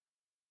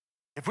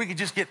 If we could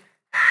just get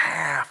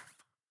half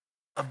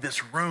of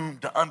this room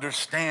to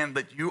understand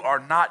that you are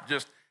not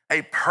just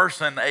a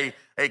person, a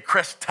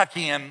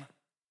Crestuckian.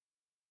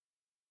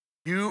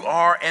 You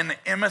are an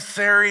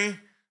emissary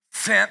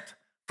sent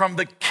from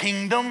the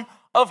kingdom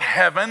of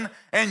heaven,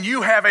 and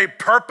you have a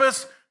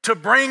purpose to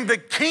bring the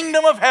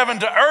kingdom of heaven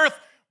to earth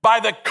by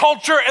the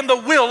culture and the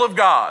will of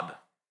God.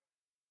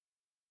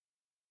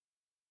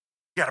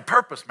 You got a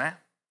purpose, man.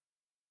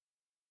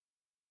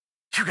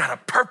 You got a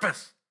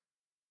purpose.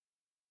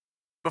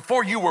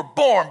 Before you were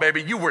born,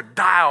 baby, you were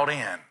dialed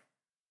in,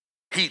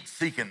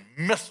 heat-seeking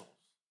missiles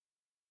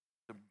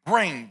to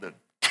bring the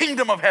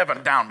kingdom of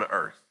heaven down to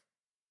earth.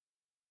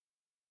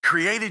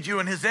 Created you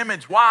in his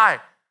image. Why?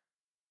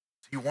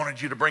 He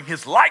wanted you to bring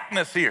his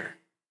likeness here.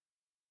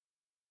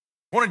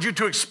 Wanted you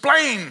to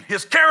explain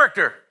his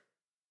character.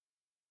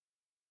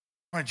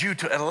 Wanted you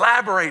to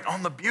elaborate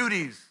on the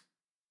beauties,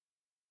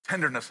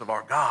 tenderness of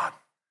our God,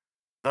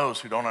 those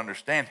who don't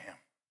understand him.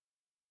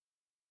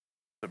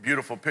 It's a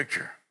beautiful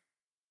picture.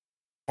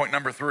 Point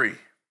number 3,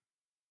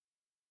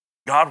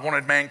 God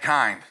wanted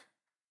mankind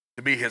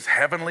to be his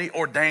heavenly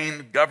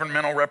ordained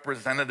governmental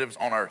representatives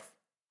on earth.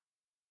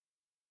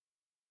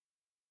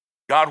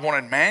 God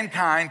wanted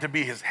mankind to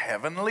be his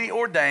heavenly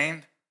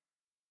ordained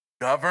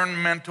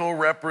governmental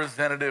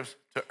representatives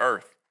to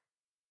earth.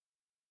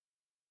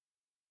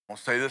 I'll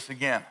say this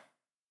again.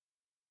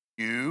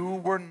 You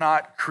were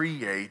not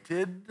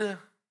created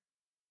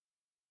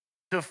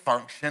to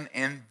function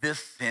in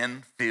this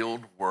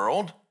sin-filled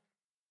world.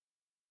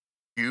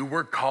 You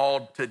were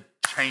called to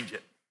change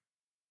it.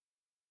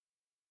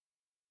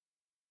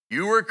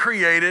 You were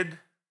created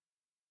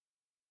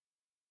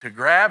to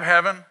grab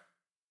heaven,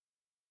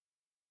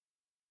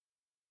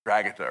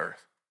 drag it to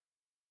earth.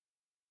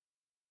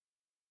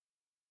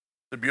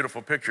 It's a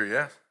beautiful picture,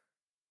 yes?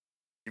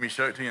 Let me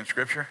show it to you in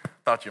Scripture.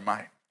 Thought you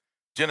might.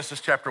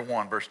 Genesis chapter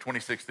 1, verse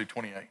 26 through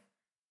 28.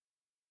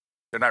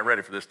 They're not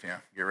ready for this, Tim.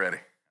 Get ready.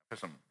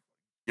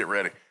 Get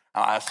ready.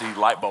 I see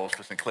light bulbs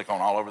just click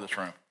on all over this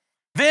room.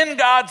 Then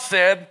God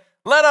said,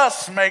 let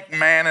us make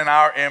man in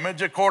our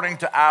image according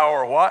to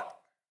our what?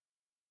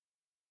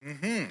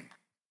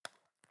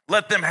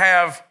 Let them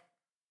have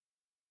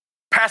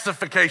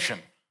pacification.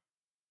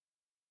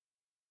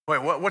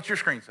 Wait, what's your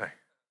screen say?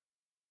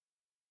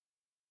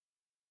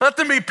 Let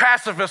them be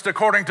pacifist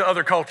according to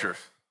other cultures.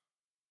 Is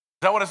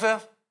that what it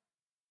says?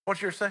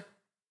 What's yours say?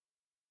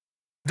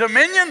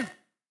 Dominion?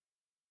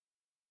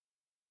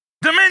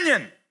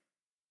 Dominion.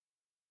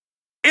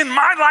 In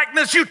my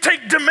likeness, you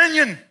take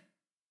dominion.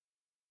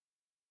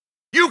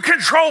 You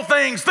control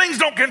things. Things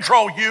don't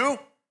control you.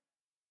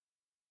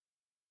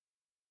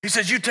 He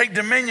says you take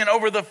dominion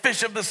over the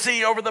fish of the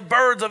sea, over the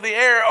birds of the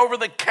air, over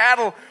the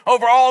cattle,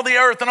 over all the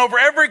earth, and over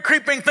every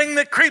creeping thing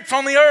that creeps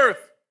on the earth.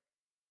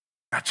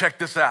 Now check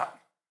this out.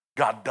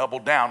 God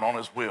doubled down on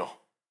his will.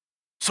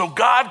 So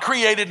God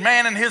created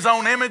man in his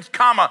own image,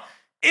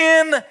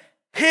 in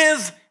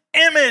his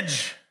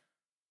image.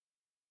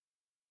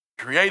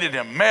 Created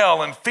him,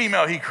 male and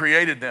female, he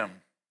created them.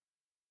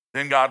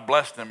 Then God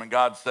blessed them, and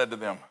God said to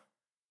them,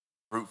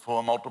 fruitful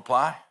and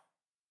multiply,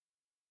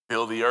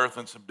 fill the earth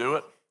and subdue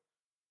it,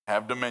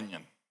 have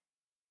dominion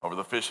over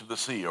the fish of the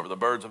sea, over the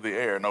birds of the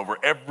air, and over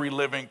every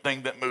living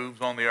thing that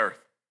moves on the earth.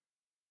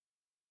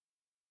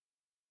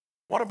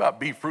 What about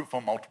be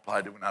fruitful,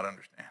 multiply, do we not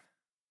understand?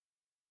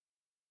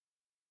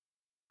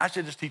 I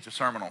should just teach a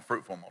sermon on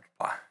fruitful,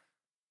 multiply,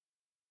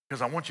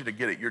 because I want you to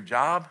get it. Your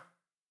job,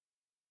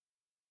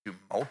 to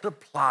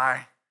multiply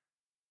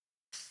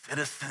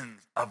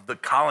citizens of the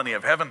colony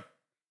of heaven.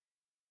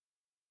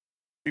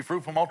 Be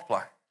fruitful,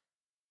 multiply.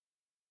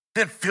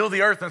 Then fill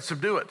the earth and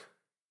subdue it.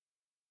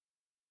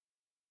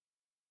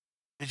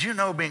 Did you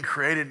know being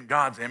created in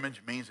God's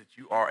image means that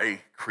you are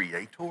a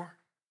creator?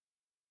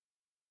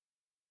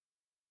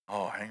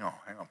 Oh, hang on,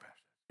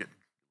 Pastor. It's getting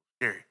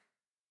scary.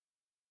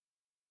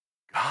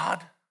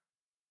 God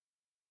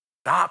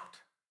stopped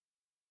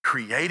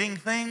creating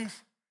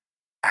things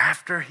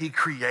after he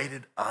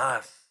created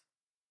us.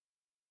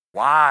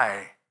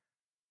 Why?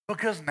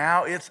 Because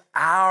now it's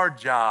our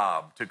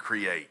job to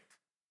create.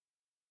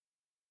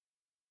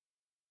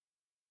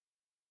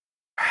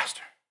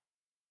 Pastor,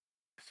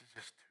 this is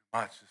just too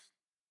much.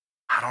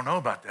 I don't know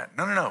about that.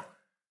 No.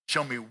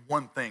 Show me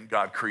one thing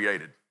God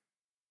created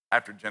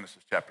after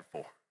Genesis chapter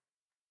 4.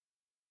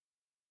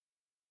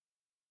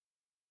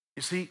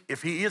 You see,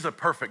 if he is a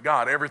perfect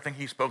God, everything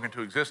he's spoken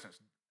to existence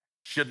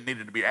shouldn't need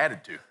to be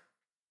added to.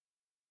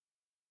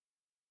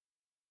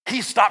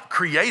 He stopped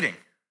creating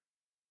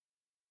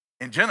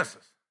in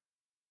Genesis.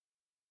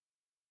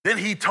 Then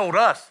he told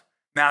us,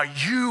 now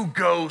you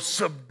go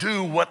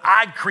subdue what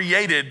I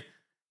created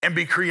and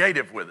be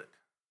creative with it.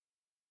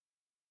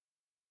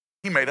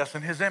 He made us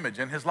in his image,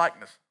 in his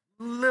likeness.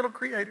 Little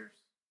creators.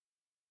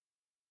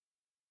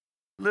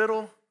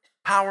 Little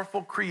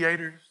powerful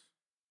creators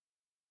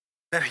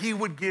that he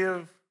would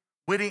give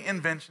witty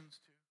inventions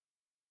to,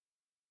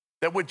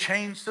 that would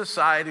change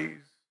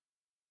societies,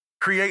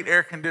 create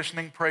air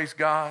conditioning, praise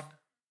God.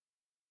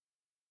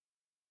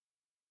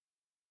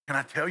 Can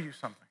I tell you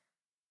something?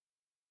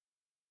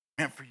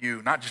 Meant for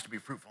you not just to be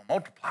fruitful and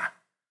multiply,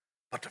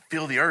 but to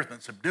fill the earth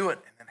and subdue it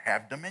and then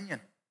have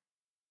dominion.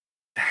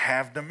 To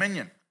have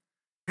dominion.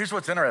 Here's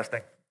what's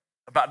interesting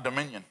about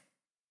dominion.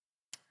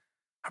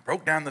 I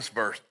broke down this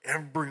verse,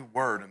 every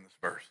word in this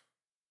verse.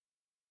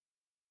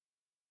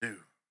 Do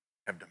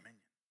have dominion.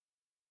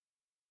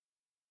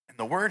 And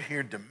the word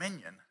here,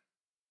 dominion,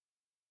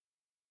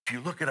 if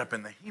you look it up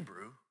in the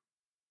Hebrew,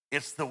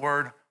 it's the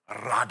word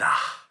radah.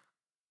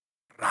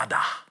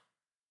 Radah.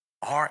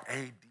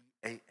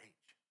 R-A-D-A-H.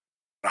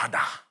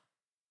 Radah.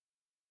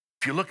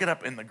 If you look it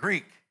up in the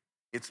Greek,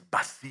 it's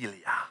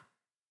basilia.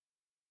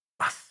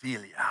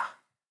 Basilia.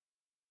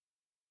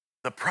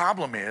 The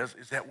problem is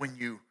that when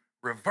you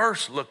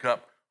reverse look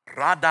up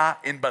radah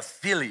in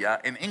basilia,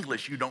 in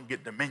English, you don't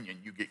get dominion,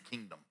 you get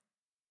kingdom.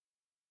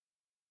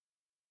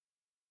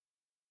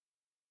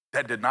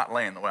 That did not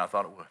land the way I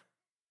thought it would.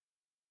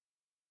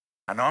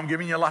 I know I'm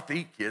giving you a lot to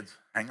eat, kids.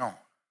 Hang on.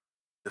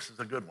 This is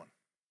a good one.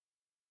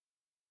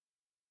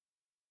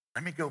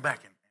 Let me go back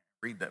and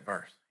read that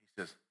verse. He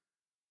says,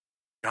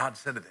 God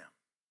said to them,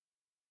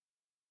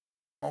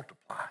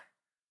 multiply,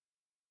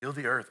 fill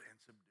the earth and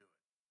subdue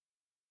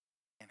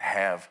it, and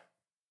have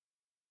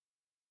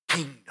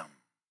kingdom.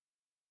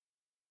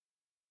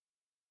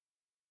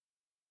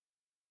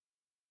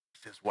 He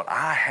says, what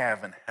I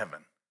have in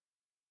heaven,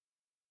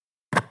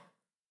 I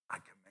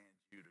command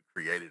you to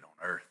create it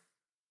on earth.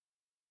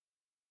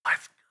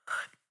 That's good.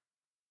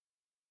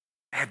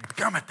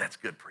 Dadgummit, that's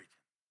good preaching.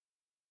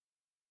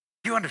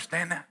 Do you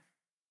understand that?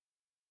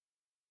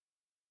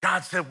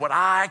 God said, what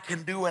I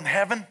can do in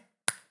heaven,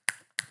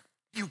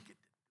 you get to do.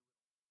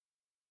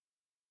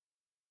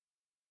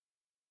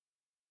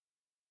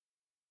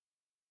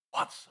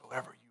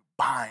 Whatsoever you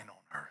bind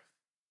on earth,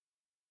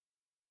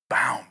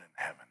 bound in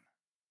heaven.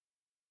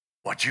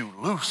 What you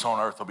loose on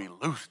earth will be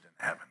loosed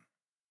in heaven.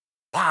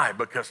 Why?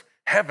 Because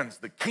heaven's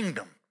the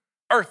kingdom.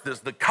 Earth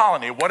is the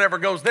colony. Whatever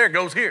goes there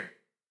goes here.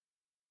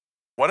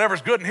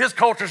 Whatever's good in his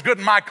culture is good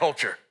in my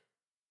culture.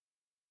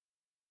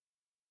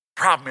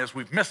 Problem is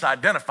we've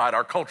misidentified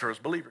our culture as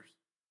believers.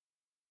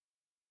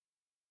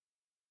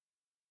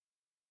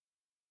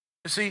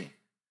 You see,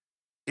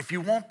 if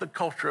you want the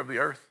culture of the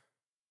earth,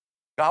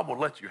 God will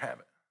let you have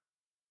it.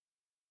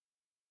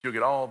 You'll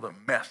get all the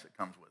mess that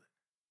comes with it.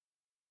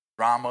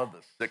 Drama,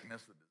 the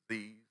sickness, the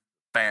disease,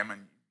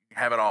 famine, you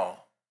have it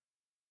all.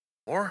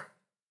 Or,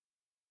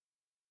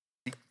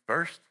 seek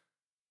first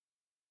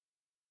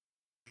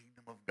the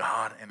kingdom of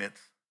God and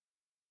its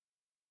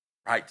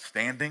right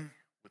standing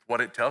with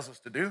what it tells us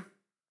to do,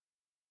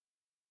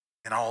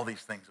 and all these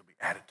things will be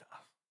added to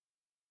us.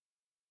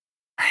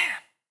 Man.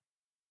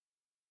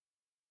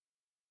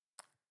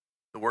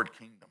 The word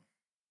kingdom.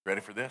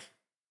 Ready for this?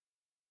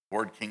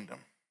 Word kingdom.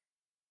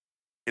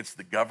 It's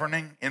the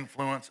governing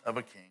influence of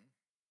a king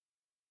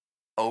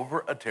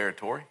over a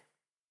territory,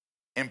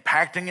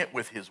 impacting it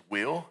with his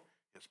will,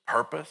 his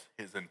purpose,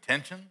 his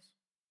intentions,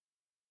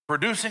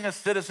 producing a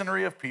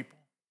citizenry of people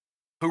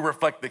who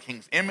reflect the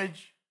king's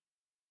image,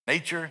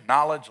 nature,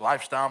 knowledge,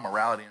 lifestyle,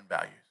 morality, and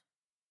values.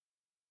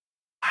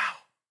 Wow.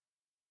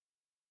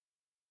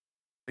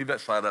 Leave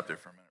that slide up there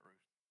for a minute, Ruth.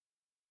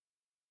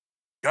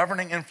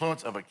 governing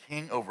influence of a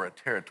king over a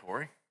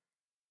territory,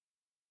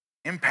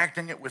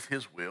 impacting it with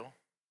his will.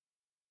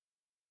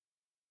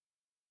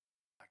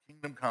 Thy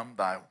kingdom come,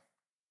 thy will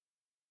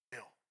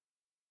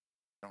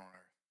on earth.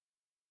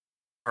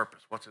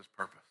 Purpose, what's his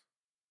purpose?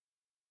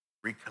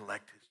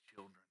 Recollect his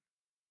children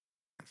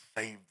and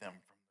save them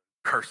from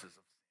the curses of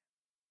sin.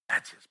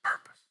 That's his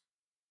purpose.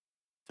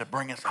 To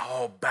bring us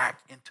all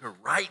back into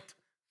right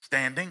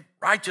standing,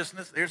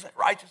 righteousness. There's that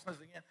righteousness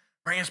again.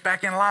 Bring us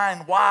back in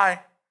line.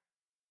 Why?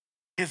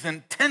 His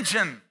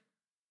intention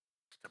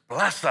is to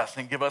bless us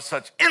and give us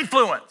such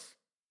influence.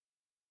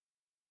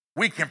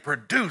 We can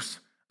produce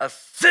a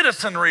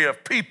citizenry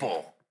of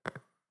people.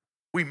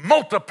 We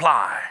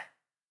multiply.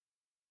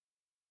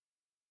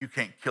 You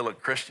can't kill a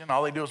Christian.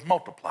 All they do is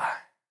multiply.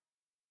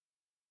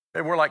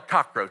 Hey, we're like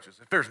cockroaches.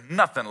 If there's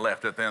nothing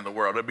left at the end of the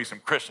world, there'll be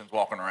some Christians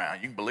walking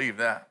around. You can believe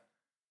that.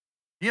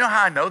 You know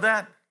how I know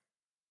that?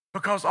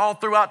 Because all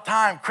throughout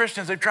time,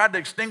 Christians, they've tried to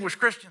extinguish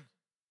Christians.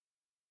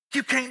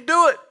 You can't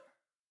do it.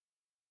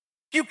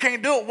 You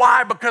can't do it.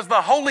 Why? Because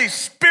the Holy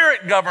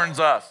Spirit governs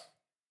us.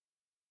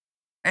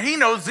 And he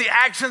knows the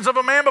actions of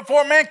a man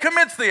before a man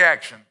commits the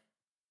action.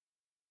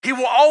 He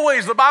will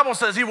always, the Bible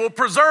says, he will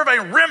preserve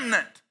a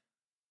remnant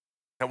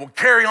that will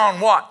carry on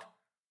what?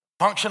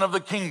 Function of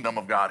the kingdom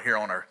of God here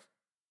on earth.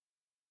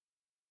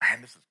 Man,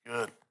 this is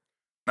good.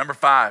 Number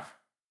 5.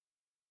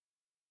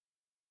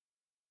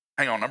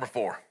 Hang on, number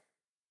 4.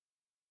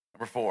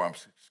 Number 4, I'm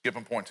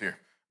skipping points here.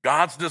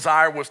 God's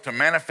desire was to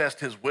manifest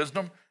his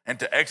wisdom and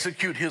to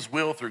execute his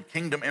will through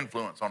kingdom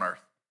influence on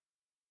earth.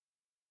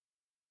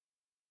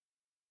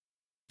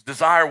 His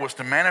desire was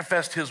to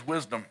manifest his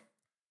wisdom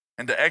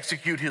and to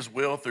execute his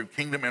will through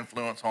kingdom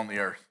influence on the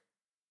earth.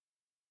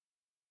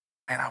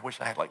 Man, I wish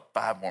I had like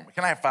 5 more.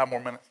 Can I have 5 more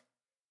minutes?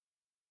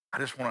 I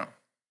just want to.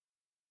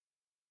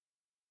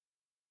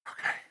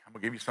 Okay, I'm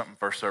going to give you something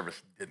first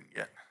service didn't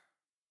get.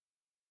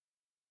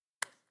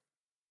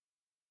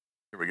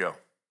 Here we go.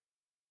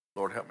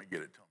 Lord, help me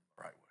get it to them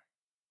the right way.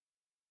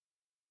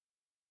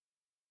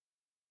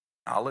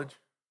 Knowledge,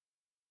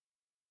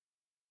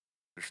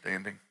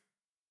 understanding,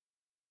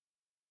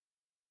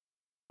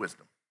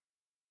 wisdom.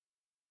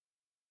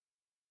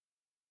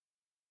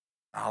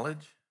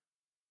 Knowledge,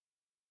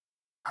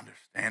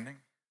 understanding,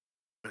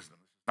 wisdom.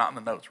 This is not in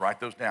the notes. Write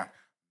those down.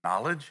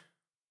 Knowledge,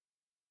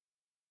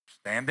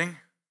 understanding,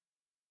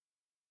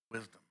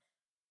 wisdom.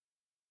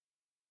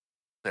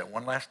 Say it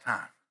one last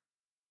time.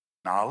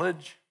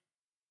 Knowledge,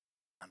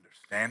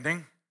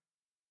 understanding,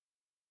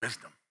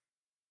 wisdom.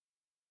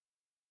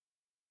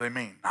 What do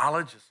they mean?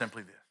 Knowledge is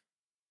simply this.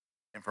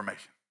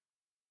 Information.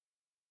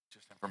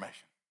 Just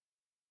information.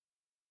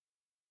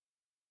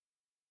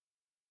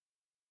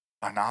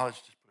 By knowledge,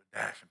 just put a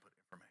dash and put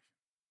information.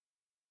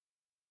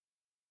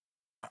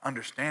 By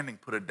understanding,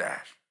 put a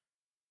dash.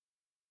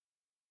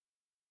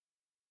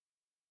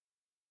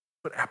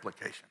 Put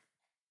application.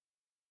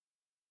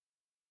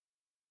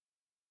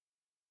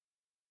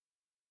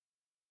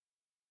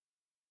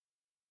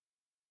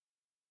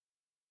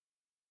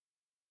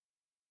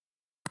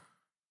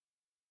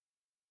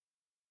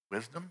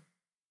 Wisdom,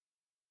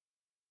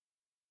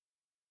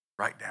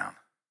 write down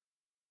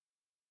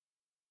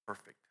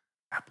perfect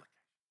application.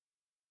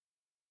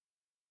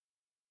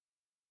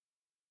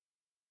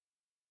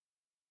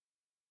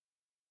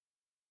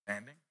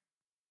 Understanding,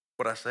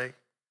 what I say,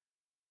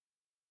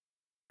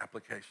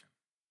 application.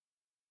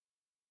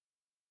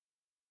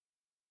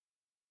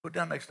 Put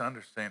down next to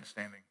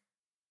understanding,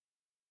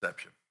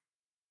 perception.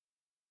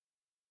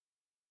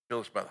 Fill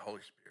us by the Holy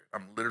Spirit.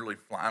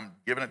 I'm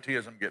giving it to you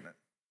as I'm getting it.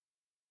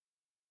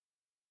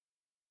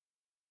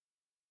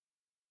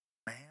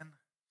 Man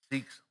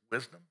seeks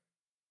wisdom,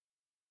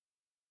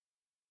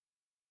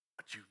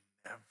 but you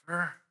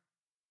never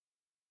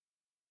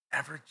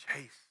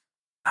chase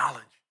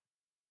knowledge.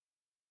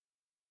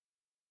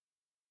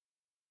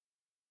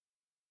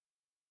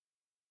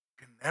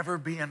 You can never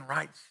be in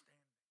right standing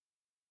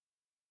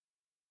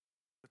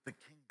with the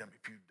kingdom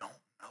if you don't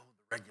know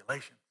the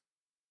regulations.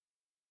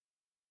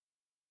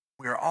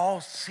 We are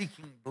all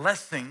seeking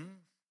blessings,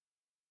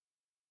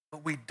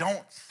 but we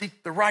don't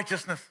seek the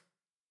righteousness.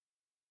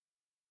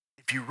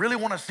 If you really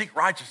want to seek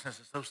righteousness,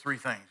 it's those 3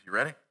 things. You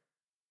ready?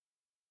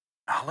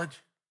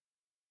 Knowledge,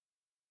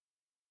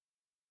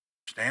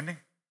 understanding,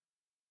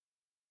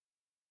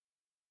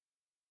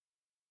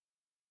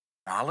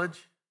 knowledge,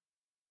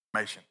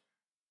 information.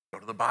 Go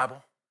to the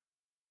Bible,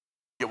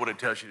 get what it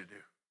tells you to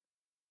do.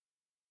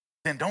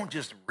 Then don't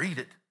just read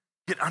it,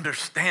 get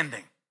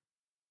understanding.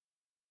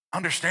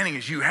 Understanding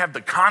is you have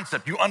the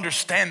concept, you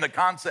understand the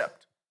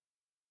concept,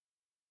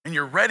 and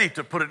you're ready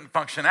to put it in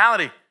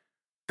functionality.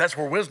 That's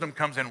where wisdom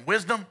comes in.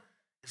 Wisdom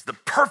is the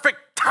perfect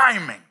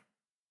timing.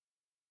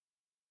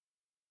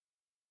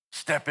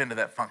 Step into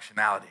that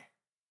functionality.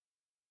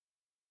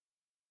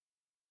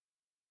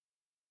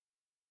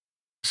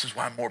 This is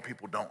why more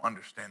people don't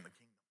understand the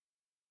kingdom.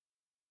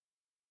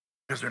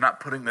 Because they're not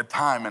putting the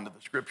time into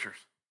the scriptures.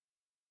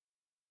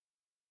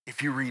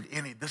 If you read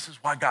this is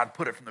why God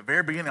put it from the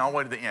very beginning all the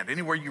way to the end.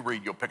 Anywhere you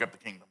read, you'll pick up the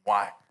kingdom.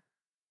 Why?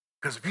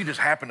 Because if you just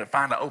happen to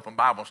find an open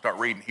Bible and start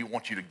reading, he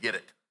wants you to get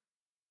it.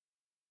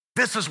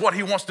 This is what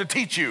he wants to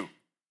teach you,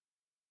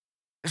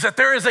 is that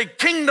there is a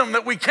kingdom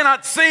that we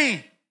cannot see.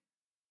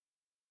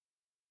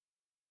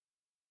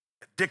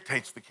 It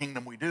dictates the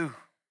kingdom we do.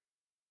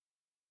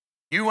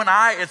 You and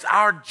I, it's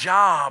our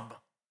job.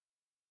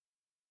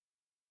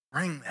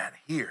 Bring that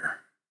here,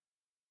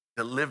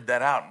 to live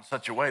that out in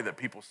such a way that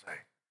people say, I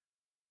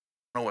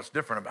don't know what's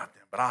different about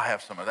them, but I'll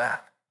have some of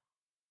that.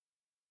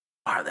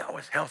 Why are they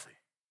always healthy?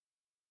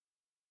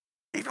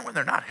 Even when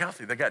they're not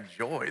healthy, they got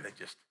joy.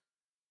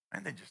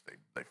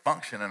 They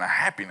function in a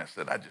happiness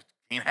that I just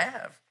can't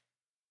have.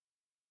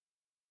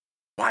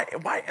 Why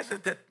is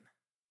it that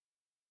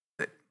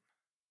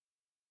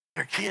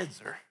their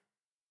kids are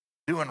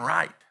doing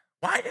right?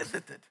 Why is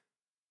it that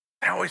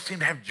they always seem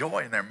to have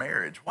joy in their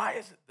marriage? Why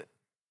is it that?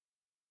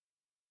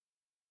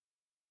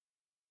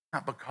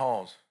 Not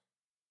because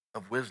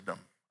of wisdom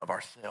of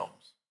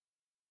ourselves.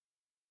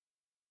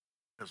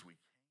 Because we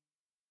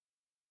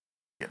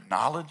get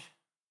knowledge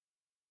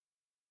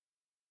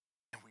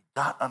and we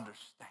got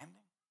understanding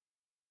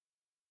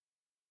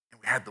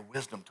and we had the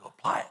wisdom to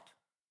apply it.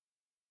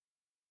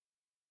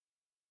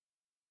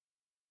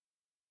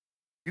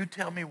 You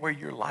tell me where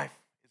your life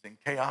is in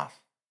chaos,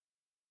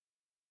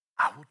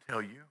 I will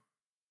tell you.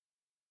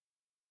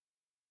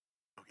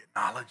 You'll get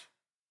knowledge,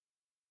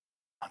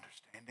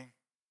 understanding,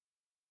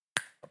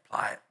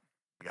 apply it.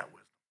 You got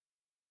wisdom.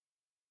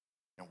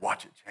 And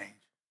watch it change.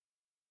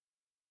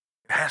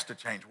 It has to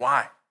change.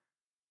 Why?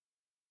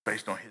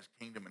 Based on his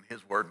kingdom and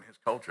his word and his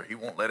culture. He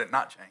won't let it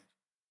not change.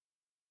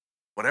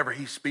 Whatever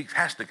he speaks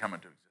has to come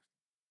into existence.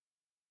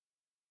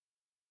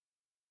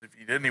 If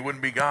he didn't, he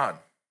wouldn't be God.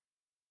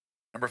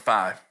 Number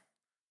 5,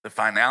 the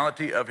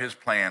finality of his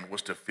plan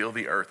was to fill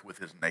the earth with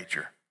his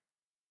nature.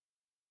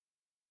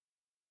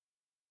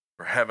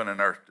 For heaven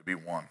and earth to be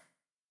one.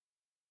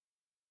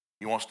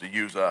 He wants to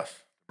use us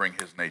to bring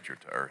his nature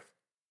to earth.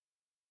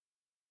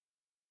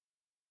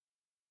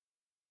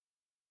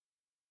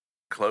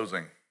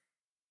 Closing.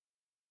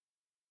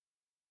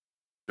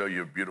 Show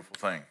you a beautiful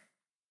thing.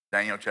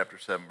 Daniel chapter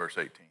 7, verse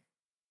 18.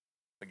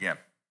 Again,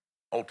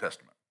 Old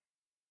Testament.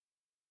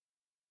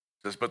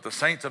 It says, but the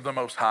saints of the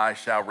Most High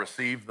shall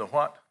receive the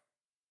what?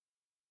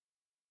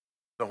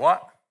 The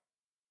what?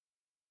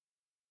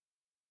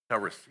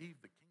 Shall receive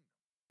the kingdom.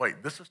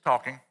 Wait, this is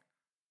talking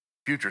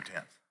future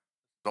tense.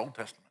 It's Old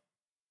Testament.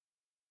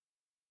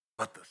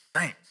 But the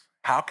saints,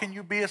 how can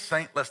you be a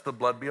saint lest the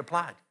blood be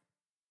applied?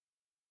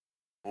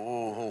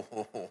 Oh,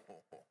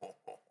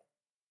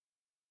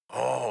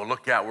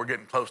 look out. We're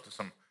getting close to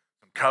some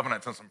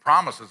covenants and some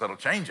promises that'll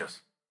change us.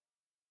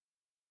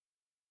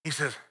 He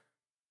says,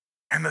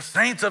 and the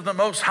saints of the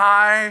Most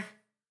High,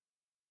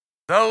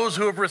 those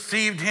who have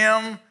received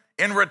him,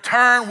 in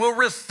return will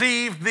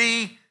receive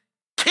the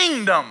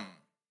kingdom.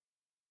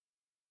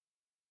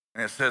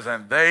 And it says,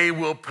 and they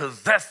will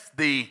possess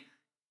the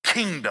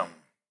kingdom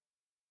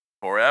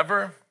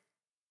forever.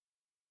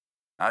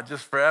 Not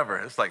just forever.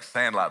 It's like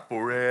Sandlot,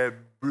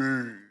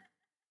 forever.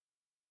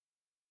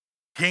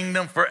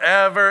 Kingdom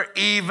forever,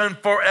 even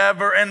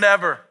forever and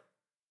ever.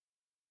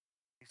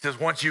 He says,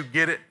 once you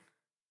get it,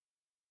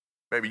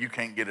 baby, you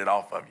can't get it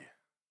off of you.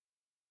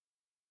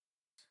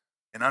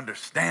 An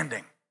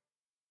understanding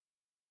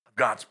of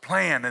God's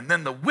plan and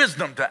then the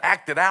wisdom to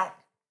act it out.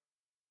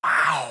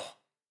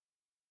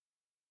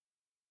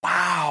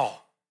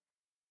 Wow.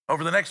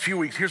 Over the next few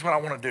weeks, here's what I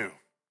want to do.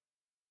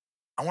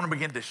 I want to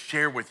begin to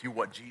share with you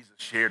what Jesus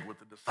shared with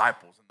the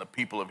disciples and the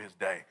people of his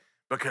day.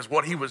 Because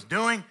what he was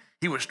doing,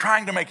 he was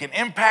trying to make an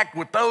impact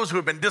with those who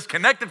have been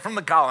disconnected from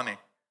the colony.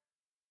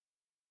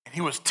 And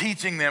he was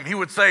teaching them. He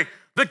would say,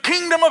 the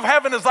kingdom of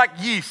heaven is like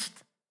yeast.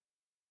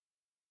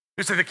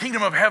 He'd say, the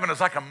kingdom of heaven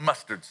is like a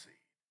mustard seed.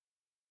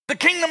 The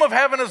kingdom of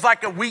heaven is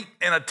like a wheat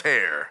in a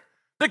tare.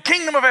 The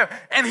kingdom of heaven.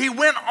 And he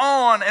went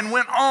on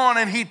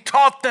and he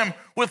taught them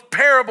with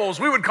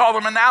parables. We would call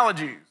them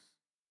analogies.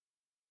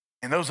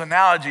 And those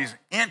analogies,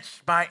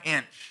 inch by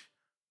inch,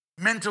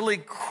 mentally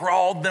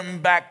crawled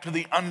them back to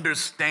the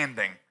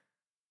understanding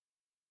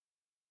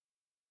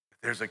that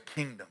there's a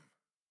kingdom.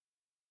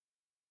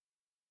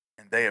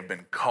 And they have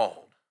been called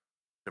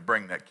to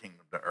bring that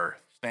kingdom to earth.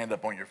 Stand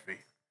up on your feet.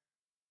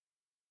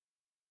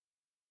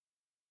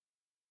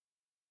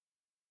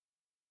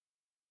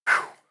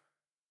 Whew.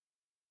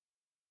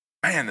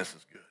 Man, this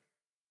is good.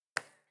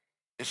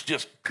 It's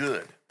just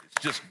good.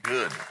 It's just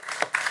good.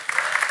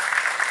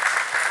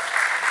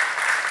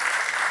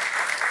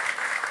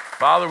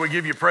 Father, we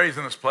give you praise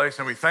in this place,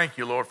 and we thank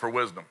you, Lord, for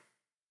wisdom.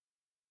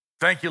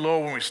 Thank you,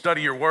 Lord, when we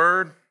study your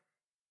word,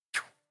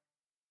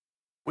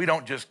 we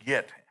don't just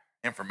get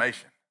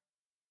information.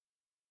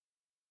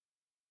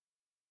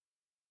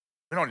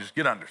 We don't just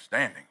get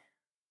understanding.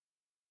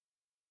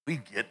 We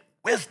get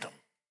wisdom.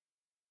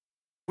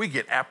 We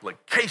get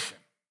application.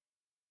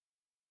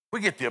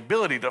 We get the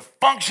ability to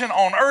function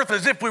on earth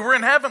as if we were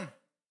in heaven.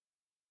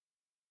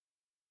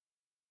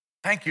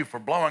 Thank you for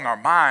blowing our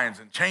minds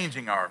and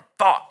changing our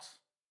thoughts,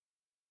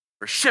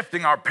 for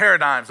shifting our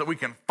paradigms that we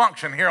can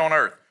function here on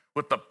earth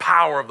with the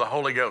power of the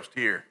Holy Ghost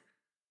here.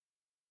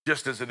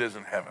 just as it is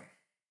in heaven.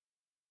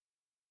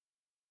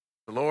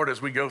 The Lord,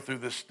 as we go through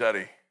this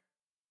study,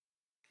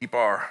 keep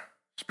our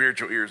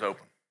spiritual ears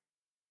open.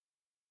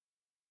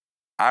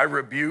 I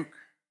rebuke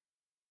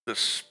the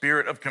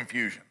spirit of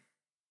confusion.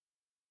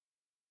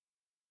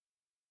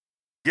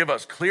 Give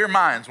us clear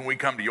minds when we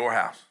come to your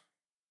house.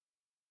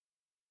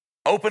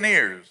 Open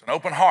ears and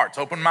open hearts,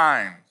 open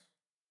minds,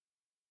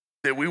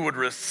 that we would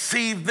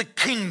receive the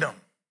kingdom.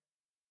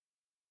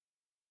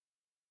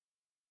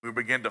 We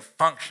begin to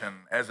function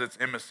as its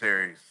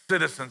emissaries,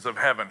 citizens of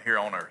heaven here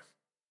on earth.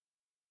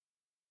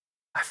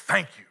 I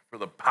thank you for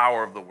the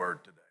power of the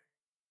word today.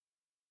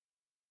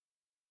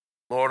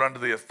 Lord, under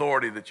the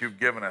authority that you've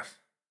given us,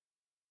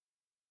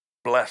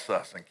 bless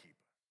us and keep us.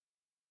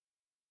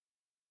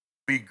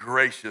 Be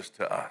gracious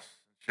to us.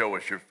 Show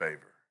us your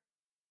favor.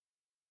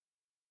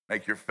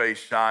 Make your face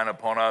shine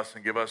upon us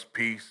and give us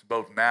peace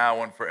both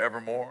now and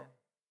forevermore.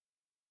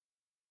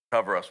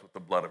 Cover us with the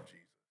blood of Jesus.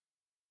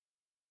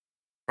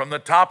 From the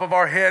top of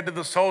our head to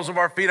the soles of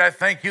our feet, I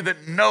thank you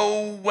that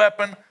no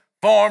weapon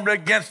formed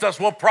against us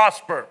will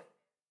prosper.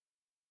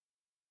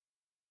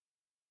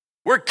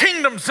 We're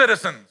kingdom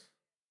citizens.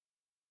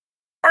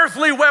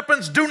 Earthly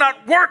weapons do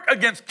not work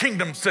against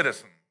kingdom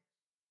citizens.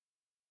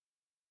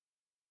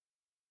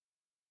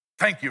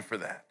 Thank you for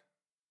that.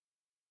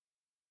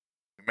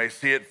 You may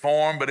see it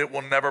form, but it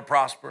will never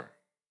prosper.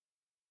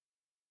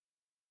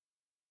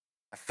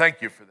 I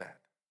thank you for that.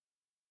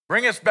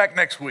 Bring us back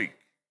next week.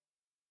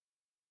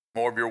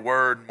 More of your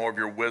word, more of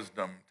your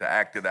wisdom to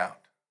act it out.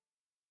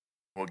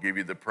 We'll give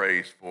you the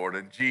praise for it.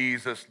 In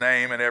Jesus'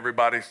 name, and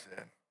everybody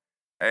said,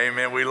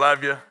 amen. We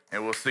love you,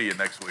 and we'll see you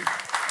next week.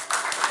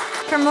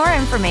 For more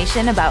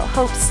information about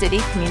Hope City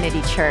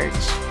Community Church,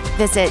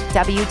 visit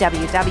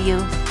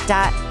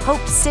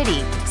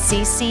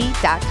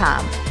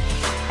www.hopecitycc.com.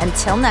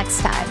 Until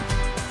next time.